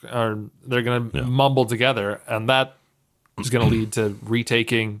York, or they're going to mumble together, and that is going to lead to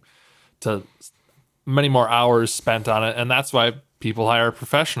retaking, to many more hours spent on it, and that's why people hire a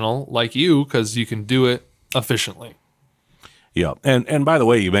professional like you, because you can do it efficiently. Yeah. And by the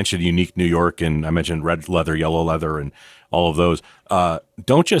way, you mentioned unique New York, and I mentioned red leather, yellow leather, and all of those.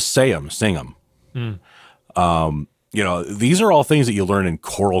 Don't just say them, sing them. These are all things that you learn in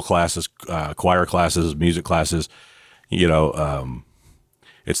choral classes, choir classes, music classes.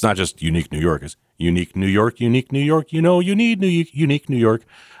 It's not just unique New York. It's unique New York, unique New York. You need unique New York.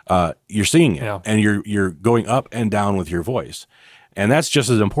 You're singing it, and you're going up and down with your voice. And that's just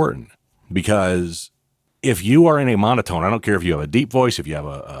as important, because if you are in a monotone, I don't care if you have a deep voice, if you have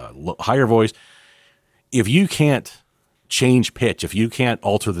a higher voice, if you can't change pitch, if you can't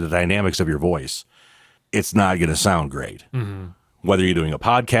alter the dynamics of your voice, it's not going to sound great. Mm-hmm. Whether you're doing a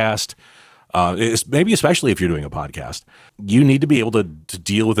podcast, maybe especially if you're doing a podcast, you need to be able to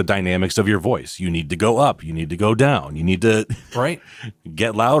deal with the dynamics of your voice. You need to go up. You need to go down. You need to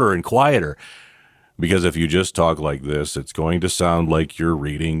get louder and quieter. Because if you just talk like this, it's going to sound like you're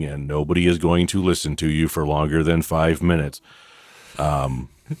reading, and nobody is going to listen to you for longer than 5 minutes.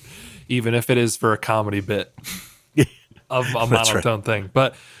 Even if it is for a comedy bit of a monotone thing.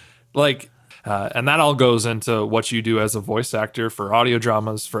 But and that all goes into what you do as a voice actor for audio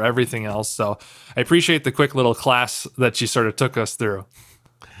dramas, for everything else. So I appreciate the quick little class that you sort of took us through.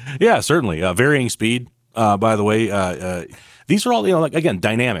 Yeah, certainly. Varying speed, by the way. These are all, again,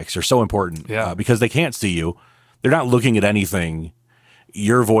 dynamics are so important because they can't see you. They're not looking at anything.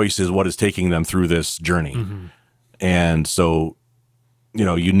 Your voice is what is taking them through this journey. Mm-hmm. And so,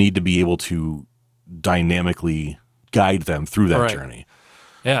 you need to be able to dynamically guide them through that journey.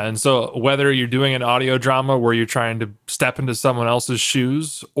 Yeah, and so whether you're doing an audio drama where you're trying to step into someone else's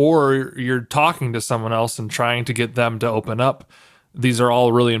shoes, or you're talking to someone else and trying to get them to open up, these are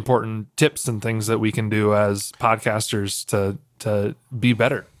all really important tips and things that we can do as podcasters to be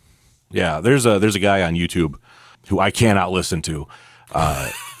better. Yeah, there's a guy on YouTube who I cannot listen to.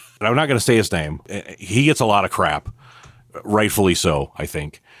 And I'm not going to say his name. He gets a lot of crap, rightfully so, I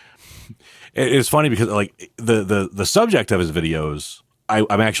think. It's funny because the subject of his videos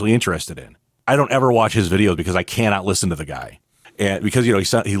I'm actually interested in. I don't ever watch his videos because I cannot listen to the guy. And because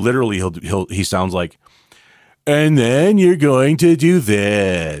he sounds like, and then you're going to do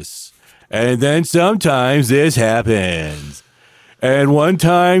this. And then sometimes this happens. And one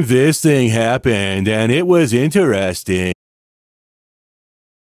time this thing happened and it was interesting.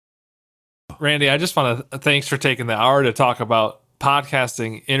 Randy, I just want to thanks for taking the hour to talk about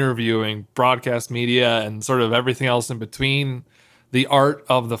podcasting, interviewing, broadcast media, and sort of everything else in between, the art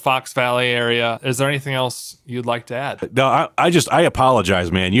of the Fox Valley area. Is there anything else you'd like to add? No, I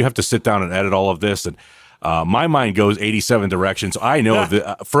apologize, man. You have to sit down and edit all of this, and my mind goes 87 directions. So I know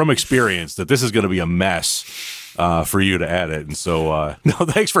that, from experience, that this is going to be a mess for you to edit. And so, no,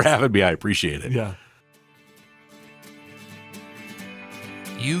 thanks for having me. I appreciate it. Yeah.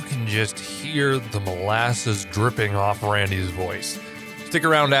 You can just hear the molasses dripping off Randy's voice. Stick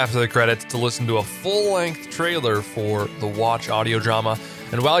around after the credits to listen to a full-length trailer for the Watch audio drama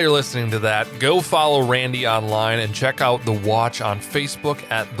And while you're listening to that, go follow Randy online and check out The Watch on Facebook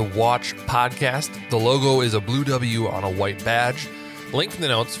at The Watch Podcast. The logo is a blue W on a white badge. Link in the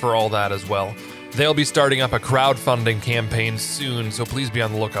notes for all that as well. They'll be starting up a crowdfunding campaign soon, so please be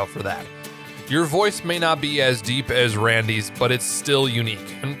on the lookout for that. Your voice may not be as deep as Randy's, but it's still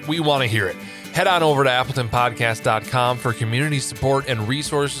unique, and we want to hear it. Head on over to appletonpodcast.com for community support and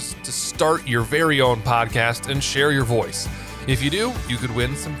resources to start your very own podcast and share your voice. If you do, you could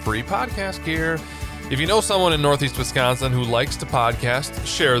win some free podcast gear. If you know someone in Northeast Wisconsin who likes to podcast,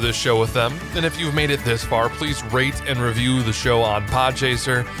 share this show with them. And if you've made it this far, please rate and review the show on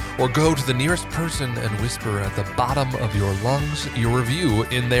Podchaser, or go to the nearest person and whisper at the bottom of your lungs your review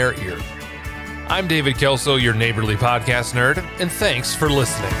in their ear. I'm David Kelso, your neighborly podcast nerd, and thanks for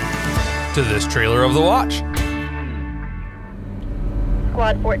listening to this trailer of The Watch.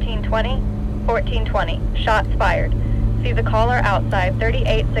 Squad 1420, shots fired. See the caller outside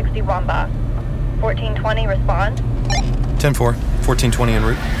 3860 Wamba. 1420, respond. 10-4, 1420 en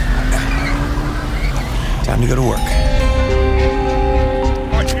route. Time to go to work.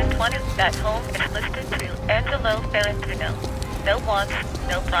 1420, that home is listed to Angelo Ferrantino. No wants,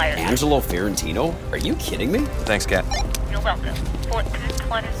 no priors. Angelo Ferrantino? Are you kidding me? Thanks, Kat. You're welcome.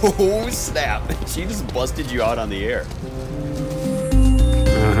 1420. Oh, snap. She just busted you out on the air.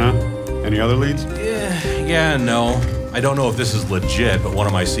 Any other leads? Yeah, no. I don't know if this is legit, but one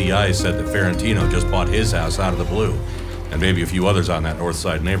of my CIs said that Ferrantino just bought his house out of the blue, and maybe a few others on that north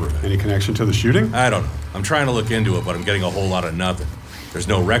side neighborhood. Any connection to the shooting? I don't know. I'm trying to look into it, but I'm getting a whole lot of nothing. There's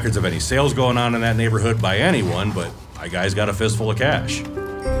no records of any sales going on in that neighborhood by anyone, but my guy's got a fistful of cash.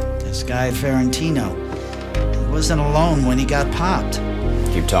 This guy Ferrantino, he wasn't alone when he got popped.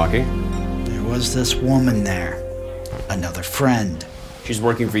 Keep talking. There was this woman there, another friend. She's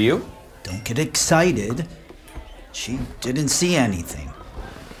working for you? Don't get excited. She didn't see anything.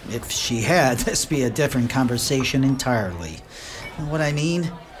 If she had, this be a different conversation entirely. You know what I mean?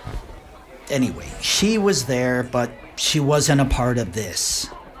 Anyway, she was there, but she wasn't a part of this.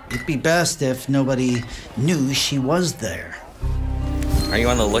 It'd be best if nobody knew she was there. Are you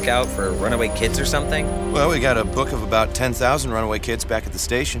on the lookout for runaway kids or something? Well, we got a book of about 10,000 runaway kids back at the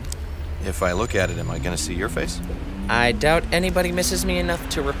station. If I look at it, am I going to see your face? I doubt anybody misses me enough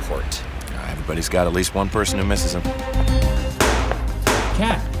to report. Everybody's got at least one person who misses him.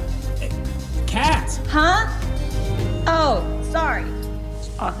 Kat! Kat! Huh? Oh, sorry.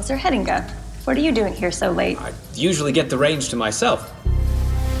 Officer Headinga, what are you doing here so late? I usually get the range to myself.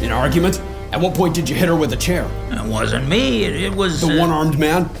 An argument? At what point did you hit her with a chair? It wasn't me, it was... The one-armed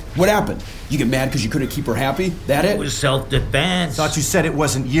man? What happened? You get mad because you couldn't keep her happy? That it? It was self-defense. Thought you said it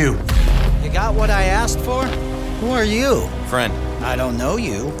wasn't you. You got what I asked for? Who are you? Friend. I don't know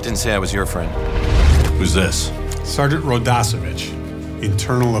you. Didn't say I was your friend. Who's this? Sergeant Rodasevich,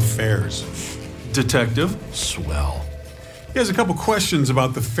 Internal Affairs. Detective. Swell. He has a couple questions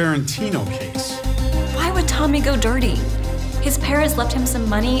about the Ferrantino case. Why would Tommy go dirty? His parents left him some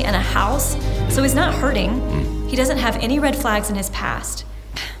money and a house, so he's not hurting. He doesn't have any red flags in his past.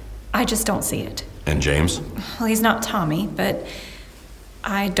 I just don't see it. And James? Well, he's not Tommy, but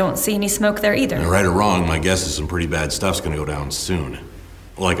I don't see any smoke there either. Right or wrong, my guess is some pretty bad stuff's gonna go down soon.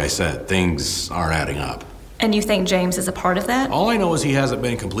 Like I said, things aren't adding up. And you think James is a part of that? All I know is he hasn't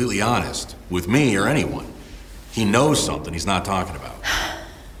been completely honest with me or anyone. He knows something he's not talking about.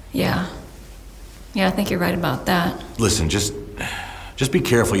 Yeah, I think you're right about that. Listen, just be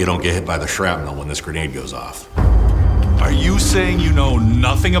careful you don't get hit by the shrapnel when this grenade goes off. Are you saying you know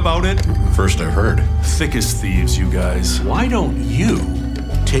nothing about it? First I've heard. Thick as thieves, you guys. Why don't you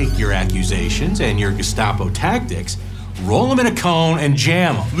take your accusations and your Gestapo tactics, roll them in a cone, and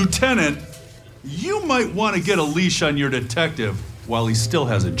jam them? Lieutenant, you might want to get a leash on your detective while he still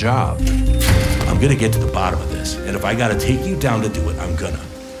has a job. I'm gonna get to the bottom of this, and if I gotta take you down to do it, I'm gonna.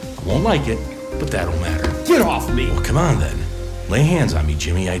 I won't like it, but that don't matter. Get off me! Well, come on then. Lay hands on me,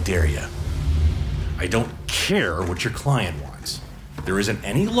 Jimmy, I dare ya. I don't care what your client wants. There isn't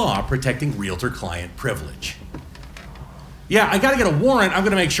any law protecting realtor-client privilege. Yeah, I gotta get a warrant. I'm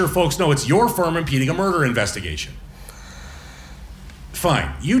gonna make sure folks know it's your firm impeding a murder investigation.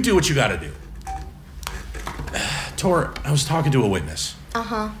 Fine, you do what you gotta do. Tor, I was talking to a witness.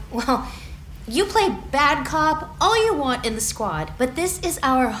 Well, you play bad cop all you want in the squad, but this is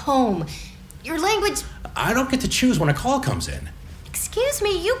our home. Your language... I don't get to choose when a call comes in. Excuse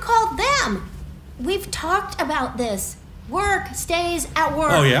me, you called them. We've talked about this. Work stays at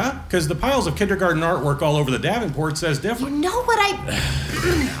work. Oh, yeah? Because the piles of kindergarten artwork all over the Davenport says different. You know what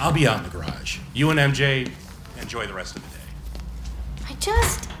I'll be out in the garage. You and MJ, enjoy the rest of the day.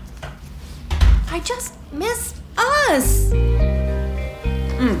 I just miss us.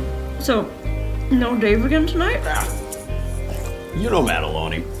 So, no Dave again tonight? You know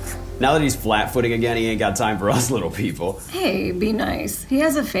Mataloni. Now that he's flat-footing again, he ain't got time for us little people. Hey, be nice. He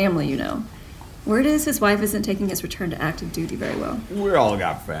has a family, you know. Word is his wife isn't taking his return to active duty very well. We all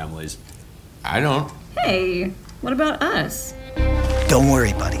got families. I don't. Hey, what about us? Don't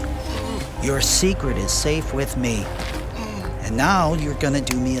worry, buddy. Your secret is safe with me. And now you're gonna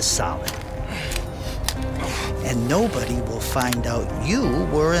do me a solid. And nobody will find out you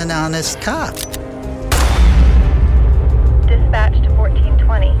were an honest cop. Dispatch to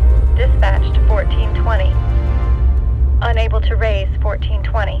 1420. Dispatch to 1420. Unable to raise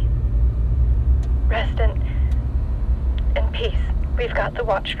 1420. Rest in peace. We've got the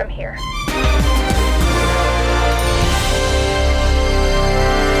watch from here.